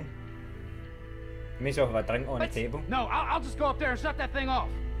 Alvin's singing. May as well have a drink on the table. No, I'll just go up there and shut that thing off.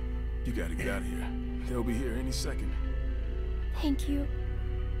 You gotta get out of here. They'll be here any second. Thank you.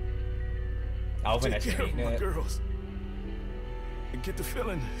 Alvin Take is care of hating my it. girls. And get the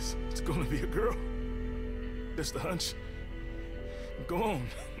feeling it's gonna be a girl. Just a hunch. Go on.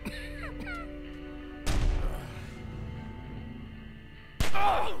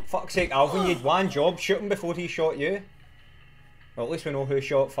 Fuck's sake, Alvin, you had one job, shoot him before he shot you. Well, at least we know who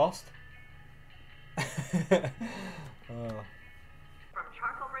shot first. From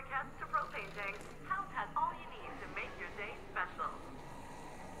charcoal briquettes to propane tanks, House has all you need to make your day special.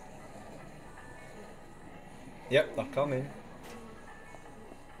 Yep, they're coming.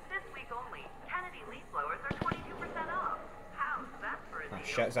 This week only, Kennedy leaf blowers are 22% off. House, that's for a Ah, deal.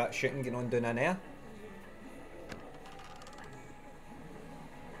 shit, is that shooting going on down in there?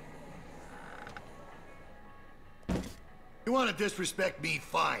 You want to disrespect me,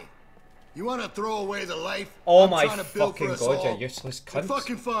 fine. You want to throw away the life Oh I'm my trying to build for fucking us god, you all? useless Then cunt.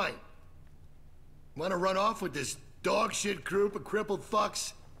 fucking fine. Want to run off with this dog shit group of crippled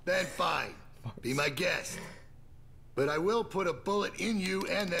fucks? Then fine. Be my guest. But I will put a bullet in you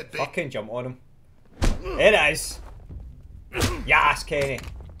and that big... Fucking jump on him. There it is. Yes, Kenny.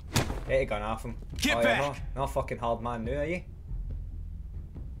 Get a gun off him. Get oh, back. You're not fucking hard man now, are you?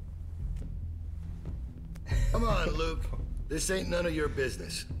 Come on, Luke. This ain't none of your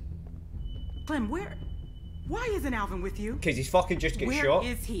business. Clem, where? Why isn't Alvin with you? Because he's fucking just get Where shot.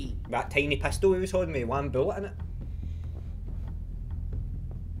 is he? That tiny pistol he was holding me, one bullet in it.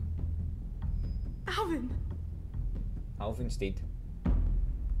 Alvin. Alvin's dead.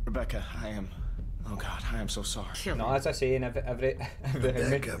 Rebecca, I am... Oh God, I am so sorry. No, as I say in every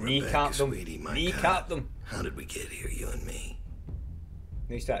kneecap them. Kneecap them. How did we get here, you and me?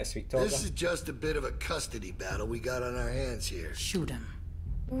 They started sweet talking. This is just a bit of a custody battle we got on our hands here. Shoot him.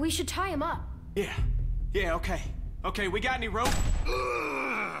 We should tie him up. Yeah. Yeah, okay. Okay, we got any rope?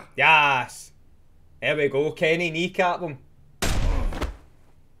 Yes. There we go, Kenny. Kneecap them.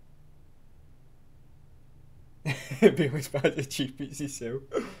 Billy's bad as cheap as himself.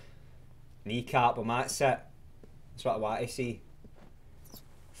 Kneecap them, that's it. That's what I want to see.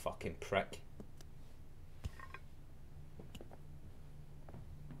 Fucking prick.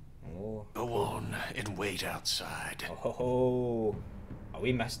 Oh. Go on and wait outside. Oh,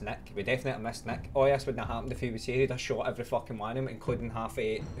 we missed Nick. We definitely missed Nick. Oh, yes, wouldn't have happened if he was here. He'd have shot every fucking one of them, including half of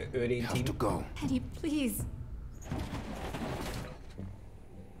our team. Have to go. Eddie, please.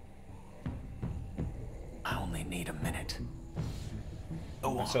 I only need a minute.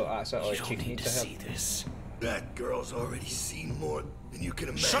 Go on. So that's all You the don't chief need needs to to see have. this. That girl's already seen more than you can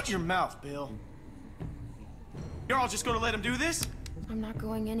imagine. Shut your mouth, Bill. You're all just gonna let him do this? I'm not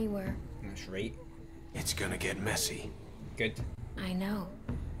going anywhere. That's right. It's gonna get messy. Good. I know.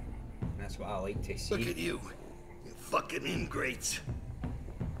 That's what I like to see. Look at you. You fucking ingrates.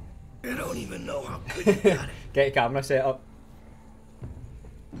 You don't even know how good you got it. Get your camera set up.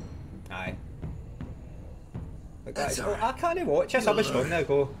 Aye. Look, That's guys, alright. I can't watch this. I You'll was learn. on there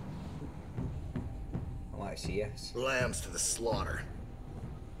go. I want to see this. Lambs to the slaughter.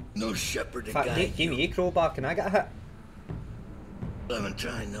 No shepherd to In fact, guide give you. me a crowbar. Can I get a hit?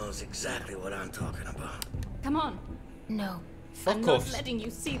 Clementine knows exactly what I'm talking about. Come on. No. Fuck I'm off. not letting you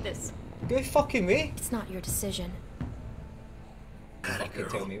see this. Go fucking way. It's not your decision. Atta Fucking girl.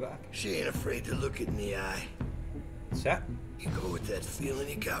 tell me back. She ain't afraid to look it in the eye. Set. You go with that feeling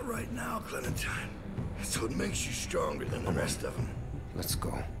you got right now, Clementine. That's what makes you stronger than the rest of them. Let's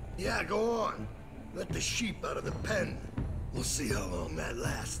go. Yeah, go on. Let the sheep out of the pen. We'll see how long that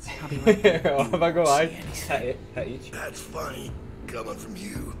lasts. Oh my god, hit each. That's funny, coming from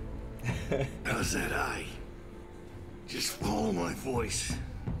you. How's that eye? Just follow my voice.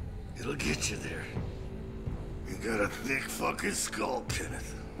 It'll get you there. You got a thick fucking skull,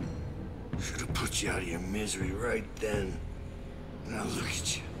 Kenneth. Should have put you out of your misery right then. Now look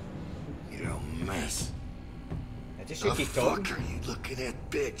at you. You're a mess. I just The keep fuck talking. are you looking at,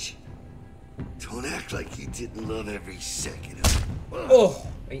 bitch? Don't act like you didn't love every second of it. Oh,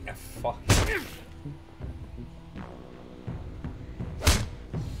 right the fuck.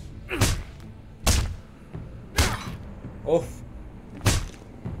 Oh.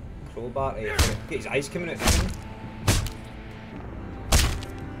 Crowbar, get his eyes coming out.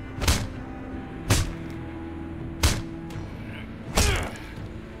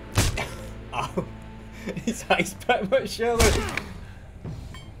 Ow. His eyes pretty much shell out.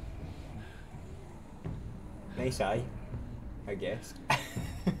 Nice eye, I guess.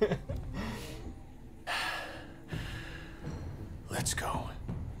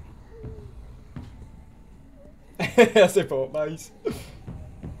 There's the boat, boys.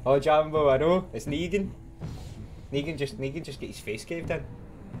 Oh, Jambo, I know. It's Negan. Negan just get his face caved in.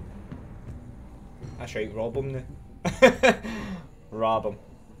 That's right, rob him now. Rob him.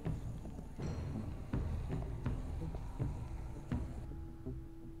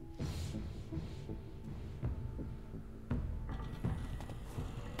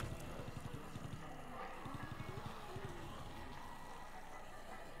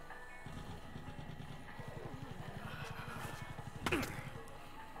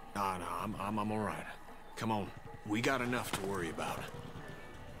 No, I'm all right. Come on, we got enough to worry about.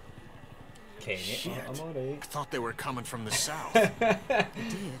 Shit. I'm alright. I thought they were coming from the south. I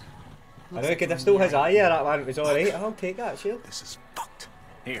know, kid, I stole his eye, yeah, that man was alright. I'll take that, shield. This is fucked.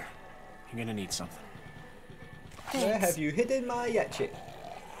 Here, you're gonna need something. Thanks. Where have you hidden my yatchet?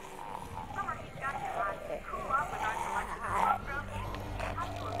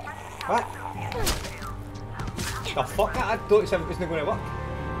 What? The fuck? I thought it was not going to work.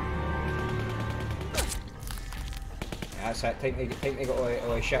 Yeah, that's it. Time to get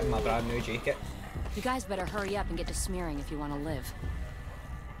all the shit in my brand new jacket. You guys better hurry up and get to smearing if you want to live.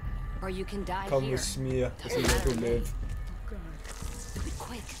 Or you can die Come here. with smear. Doesn't If you matter. live. Be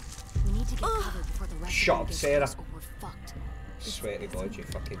quick. We need to get covered before the rest Shut of up, them Sarah. or we're fucked. Swear to God, you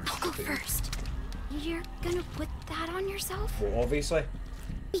fucking. I'll go first. You're gonna put that on yourself? Well, obviously.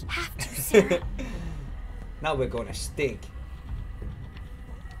 We have to, Sarah. Now we're going to stink.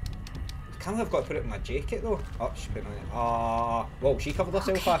 Can't have got to put it in my jacket though. Oh, she put it on it. Ah, whoa, she covered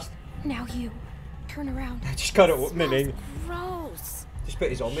herself fast. Now you. Turn around. I just got it opening. Gross. Just put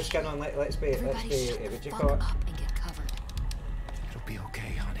his zombie skin on. Let's be. What do you call it? And get covered. It'll be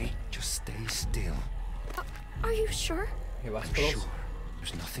okay, honey. Just stay still. Are you sure? Hey, I'm sure.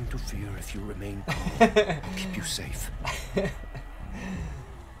 There's nothing to fear if you remain calm. I'll keep you safe.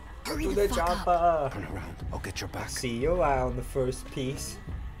 Hurry To the the fuck chopper. up. Turn around. I'll get your back. See you on the first piece.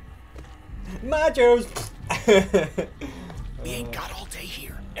 Majos! We ain't got all day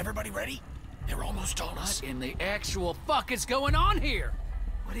here. Everybody ready? They're almost on us. What in the actual fuck is going on here?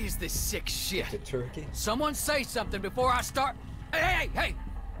 What is this sick shit? The turkey. Someone say something before I start. Hey!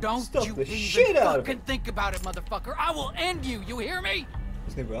 Don't Stop you the even shit out of fucking it. think about it, motherfucker. I will end you. You hear me?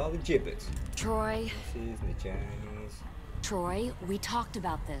 It's never all the gibbets. Troy. This is the Chinese. Troy, we talked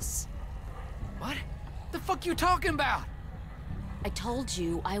about this. What? The fuck you talking about? I told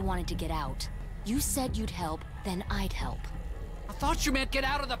you I wanted to get out. You said you'd help, then I'd help. I thought you meant get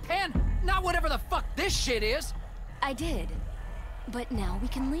out of the pen, not whatever the fuck this shit is. I did. But now we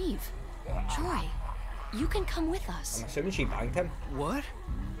can leave. Troy, you can come with us. I'm assuming she banged him. What?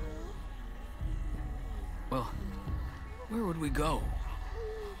 Well, where would we go?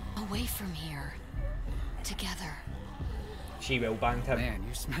 Away from here. Together. She will bang him. Man,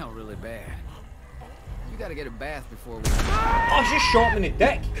 you smell really bad. You gotta get a bath before we... Oh, she just shot him in the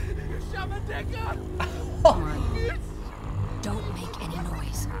dick. You shot my dick up! Don't make any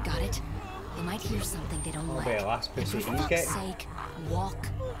noise. Got it? They might hear something they don't I'll like. be the last And pussy for you fuck's get. sake, walk.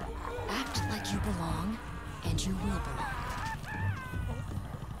 Act like you belong, and you will belong.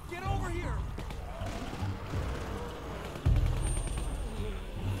 Get over here!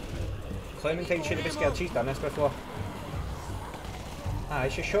 Clementine should have been scared. She's done this before. Aye,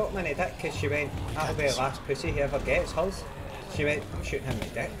 she shot him in the dick because she went, that'll be the last pussy he ever gets, hers. She went, I'm shooting him in the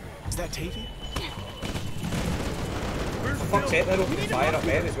dick. Is that Tavy? For fuck's sake, they're opening fire up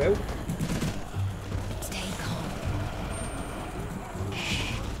there as well. Stay calm.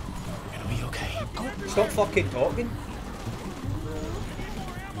 It'll be okay. Stop fucking talking.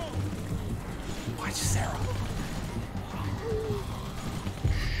 Watch Sarah.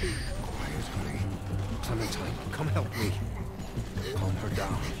 Quiet, honey. Clementine, come help me. Calm her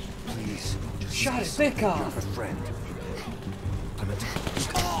down, please. Just Shut say his something. dick off. You're her friend. Clementine.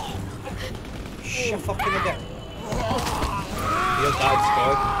 Shut fucking idiot. Your dad's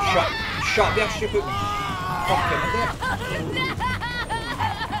good. Shut your stupid fucking idiot.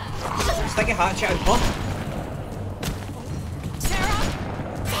 Stick a hatchet and pump. Sarah!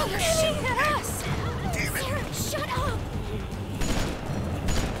 You're shooting at us! Sarah, shut up!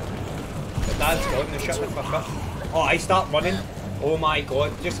 The dad's gone, now shut the fuck up. Oh, I start running. Oh my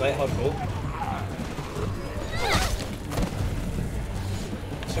god, just let her go.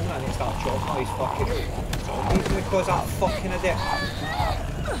 Assuming I need to start chopping all these fucking zombies because that fucking idiot.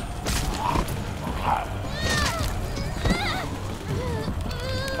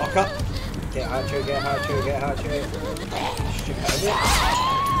 Fuck up. Get hatchet, get hatchet, get hatchet. Stupid idiot.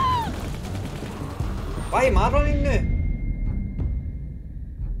 Why am I running now?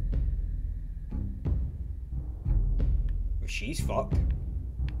 She's fucked.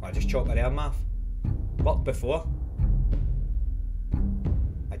 I just chopped her arm off. Worked before.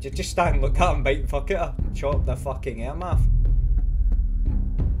 Just stand and look at him, bite and fuck it. Chop the fucking arm off.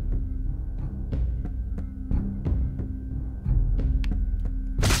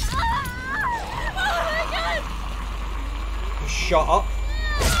 Shut up.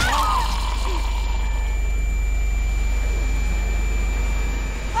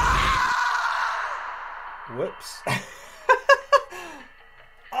 Whoops.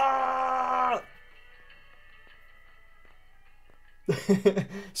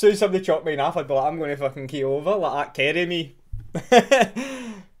 Soon as somebody chopped me in half, I'd be like, I'm going to fucking key over, like that, carry me.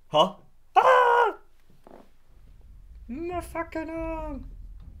 Huh? Ah! My fucking arm.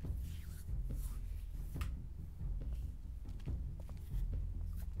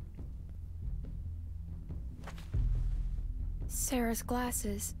 Sarah's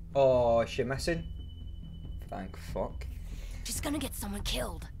glasses. Oh, is she missing? Thank fuck. She's gonna get someone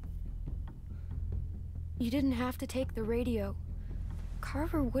killed. You didn't have to take the radio.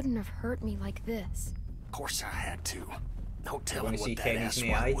 Carver wouldn't have hurt me like this. Of course I had to. No telling see what that Kenny's in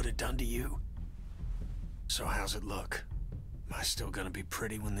the asswipe eye? would have done to you. So how's it look? Am I still gonna be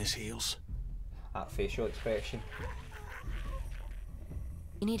pretty when this heals? That facial expression.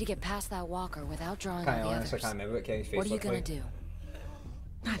 You need to get past that walker without drawing Can't on the honestly others. can't remember what Kenny's face What are you looked gonna like. do?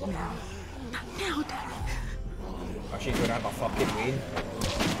 Not now. Not now, Daddy. Oh, she's gonna have a fucking win.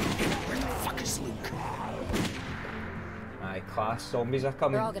 Where the fuck is Luke? Aye, class zombies are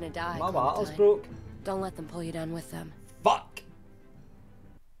coming. You're all gonna die. My Clementine. battle's broke. Don't let them pull you down with them. Fuck!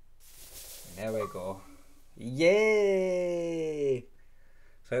 There we go. Yay!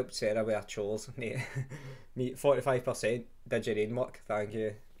 So helped Sarah with her chores. Meet 45%. Did your own work, thank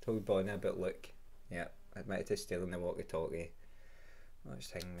you. Told Bonnie about Luke. Yep, admitted to stealing the walkie-talkie. Let's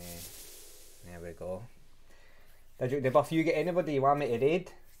thing me. There we go. Did both of you get anybody you want me to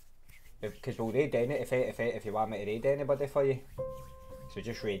raid? Because we'll raid any if you want me to raid anybody for you. So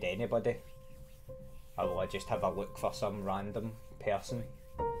just raid anybody. Or will I just have a look for some random person?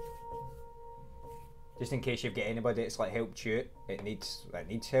 Just in case you've got anybody that's like helped you, it needs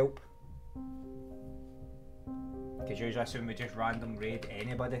help. Because usually I assume we just random raid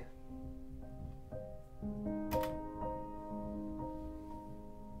anybody.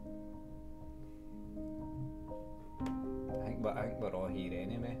 I think we're all here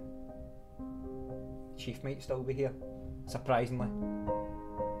anyway. Chief might still be here, surprisingly.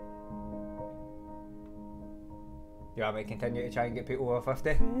 You want me to continue to try and get people over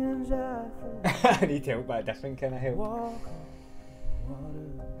 50? I need help, but a different kind of help.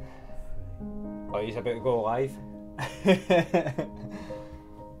 Oh, he's about to go live.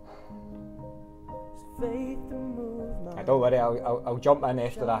 Don't worry, I'll jump in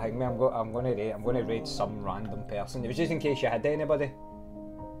after that thing. I'm going to raid some random person. It was just in case you had anybody.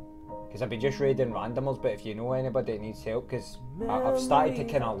 Because I've been just raiding randomers, but if you know anybody that needs help, because I've started to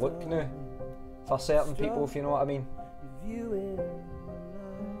kind of look now for certain people, if you know what I mean.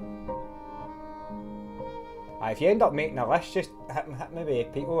 If you end up making a list, just hit me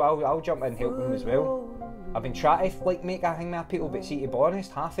with people. I'll jump in and help them as well. I've been trying to like make a thing with people, but see, to be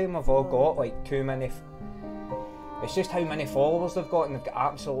honest, half of them have all got like too many. It's just how many followers they've got, and they've got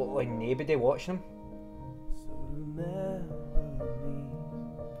absolutely nobody watching them.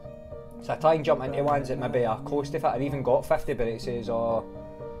 So I try and jump into ones that maybe are close to it. I've even got 50, but it says, oh,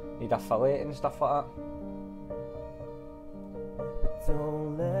 need affiliate and stuff like that.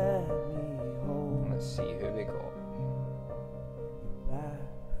 Let's see who we got.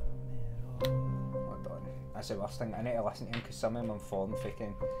 Hold on. That's the worst thing. I need to listen to him because some of them are foreign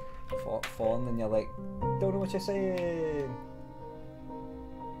fucking foreign, and you're like, don't know what you're saying.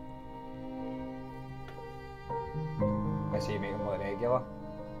 Let's see, make them look regular.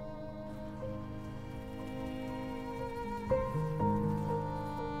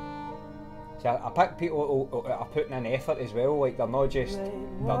 See, I pick people who are putting in effort as well. Like they're just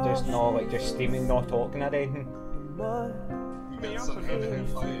not like just streaming, not talking or anything.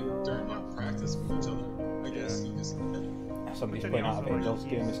 Practice with each other. I guess you just. Somebody's playing out Avengers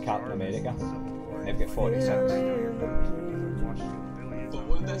game as Captain America. They've got 46. But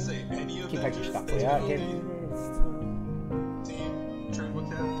wouldn't that say any Keep picking stuff like that again.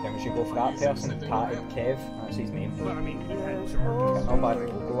 Then we should go for that person, Patty Kev, that's his name. Got no bad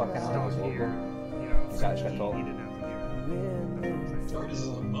logo, I can't like his logo. He's actually top. Jarvis is a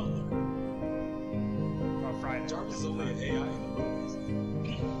butler. Jarvis is only an AI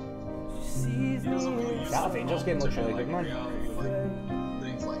in the movies. That Avengers game looks really good, man.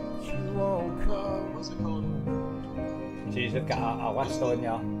 What's it called? So you've got a list on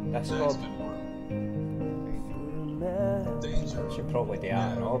your Discord. Should probably do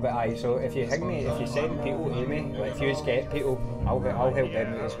that and all, but aye, so if you send people to me, like if you get people, I'll help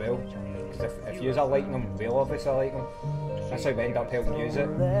them out as well. Because if yous are liking them, we'll obviously like them. That's how we end up helping use it.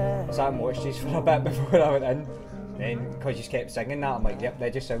 So I watched these for a bit before I went in. Then, because you kept singing that, I'm like, yep, they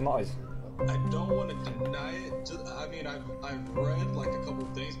just sound like us. I don't want to deny it. I mean, I've read like a couple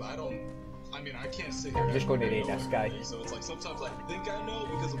of things, but I can't sit here. I'm just going to rate this guy. So it's like sometimes I think I know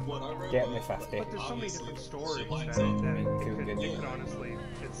because of what I read. Get me 50. But there's so many different stories that you could honestly,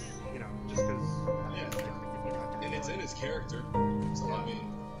 it's, you know, just because. Yeah. And it's in his character. So I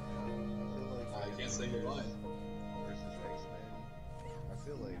mean, I can't say you're lying. Versus X-Men. I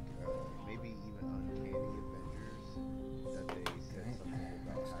feel like maybe even Uncanny Avengers that they said something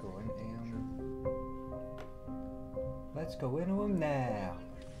about having Let's go into him now.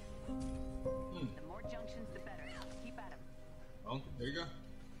 The more junctions, the better. Keep at him. Oh, there you go.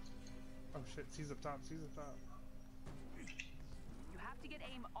 Oh shit, C's up top, C's up top. You have to get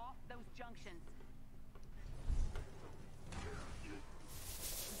aim off those junctions.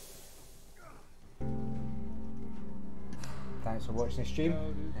 Thanks for watching the stream,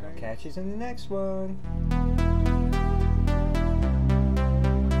 and I'll catch you in the next one.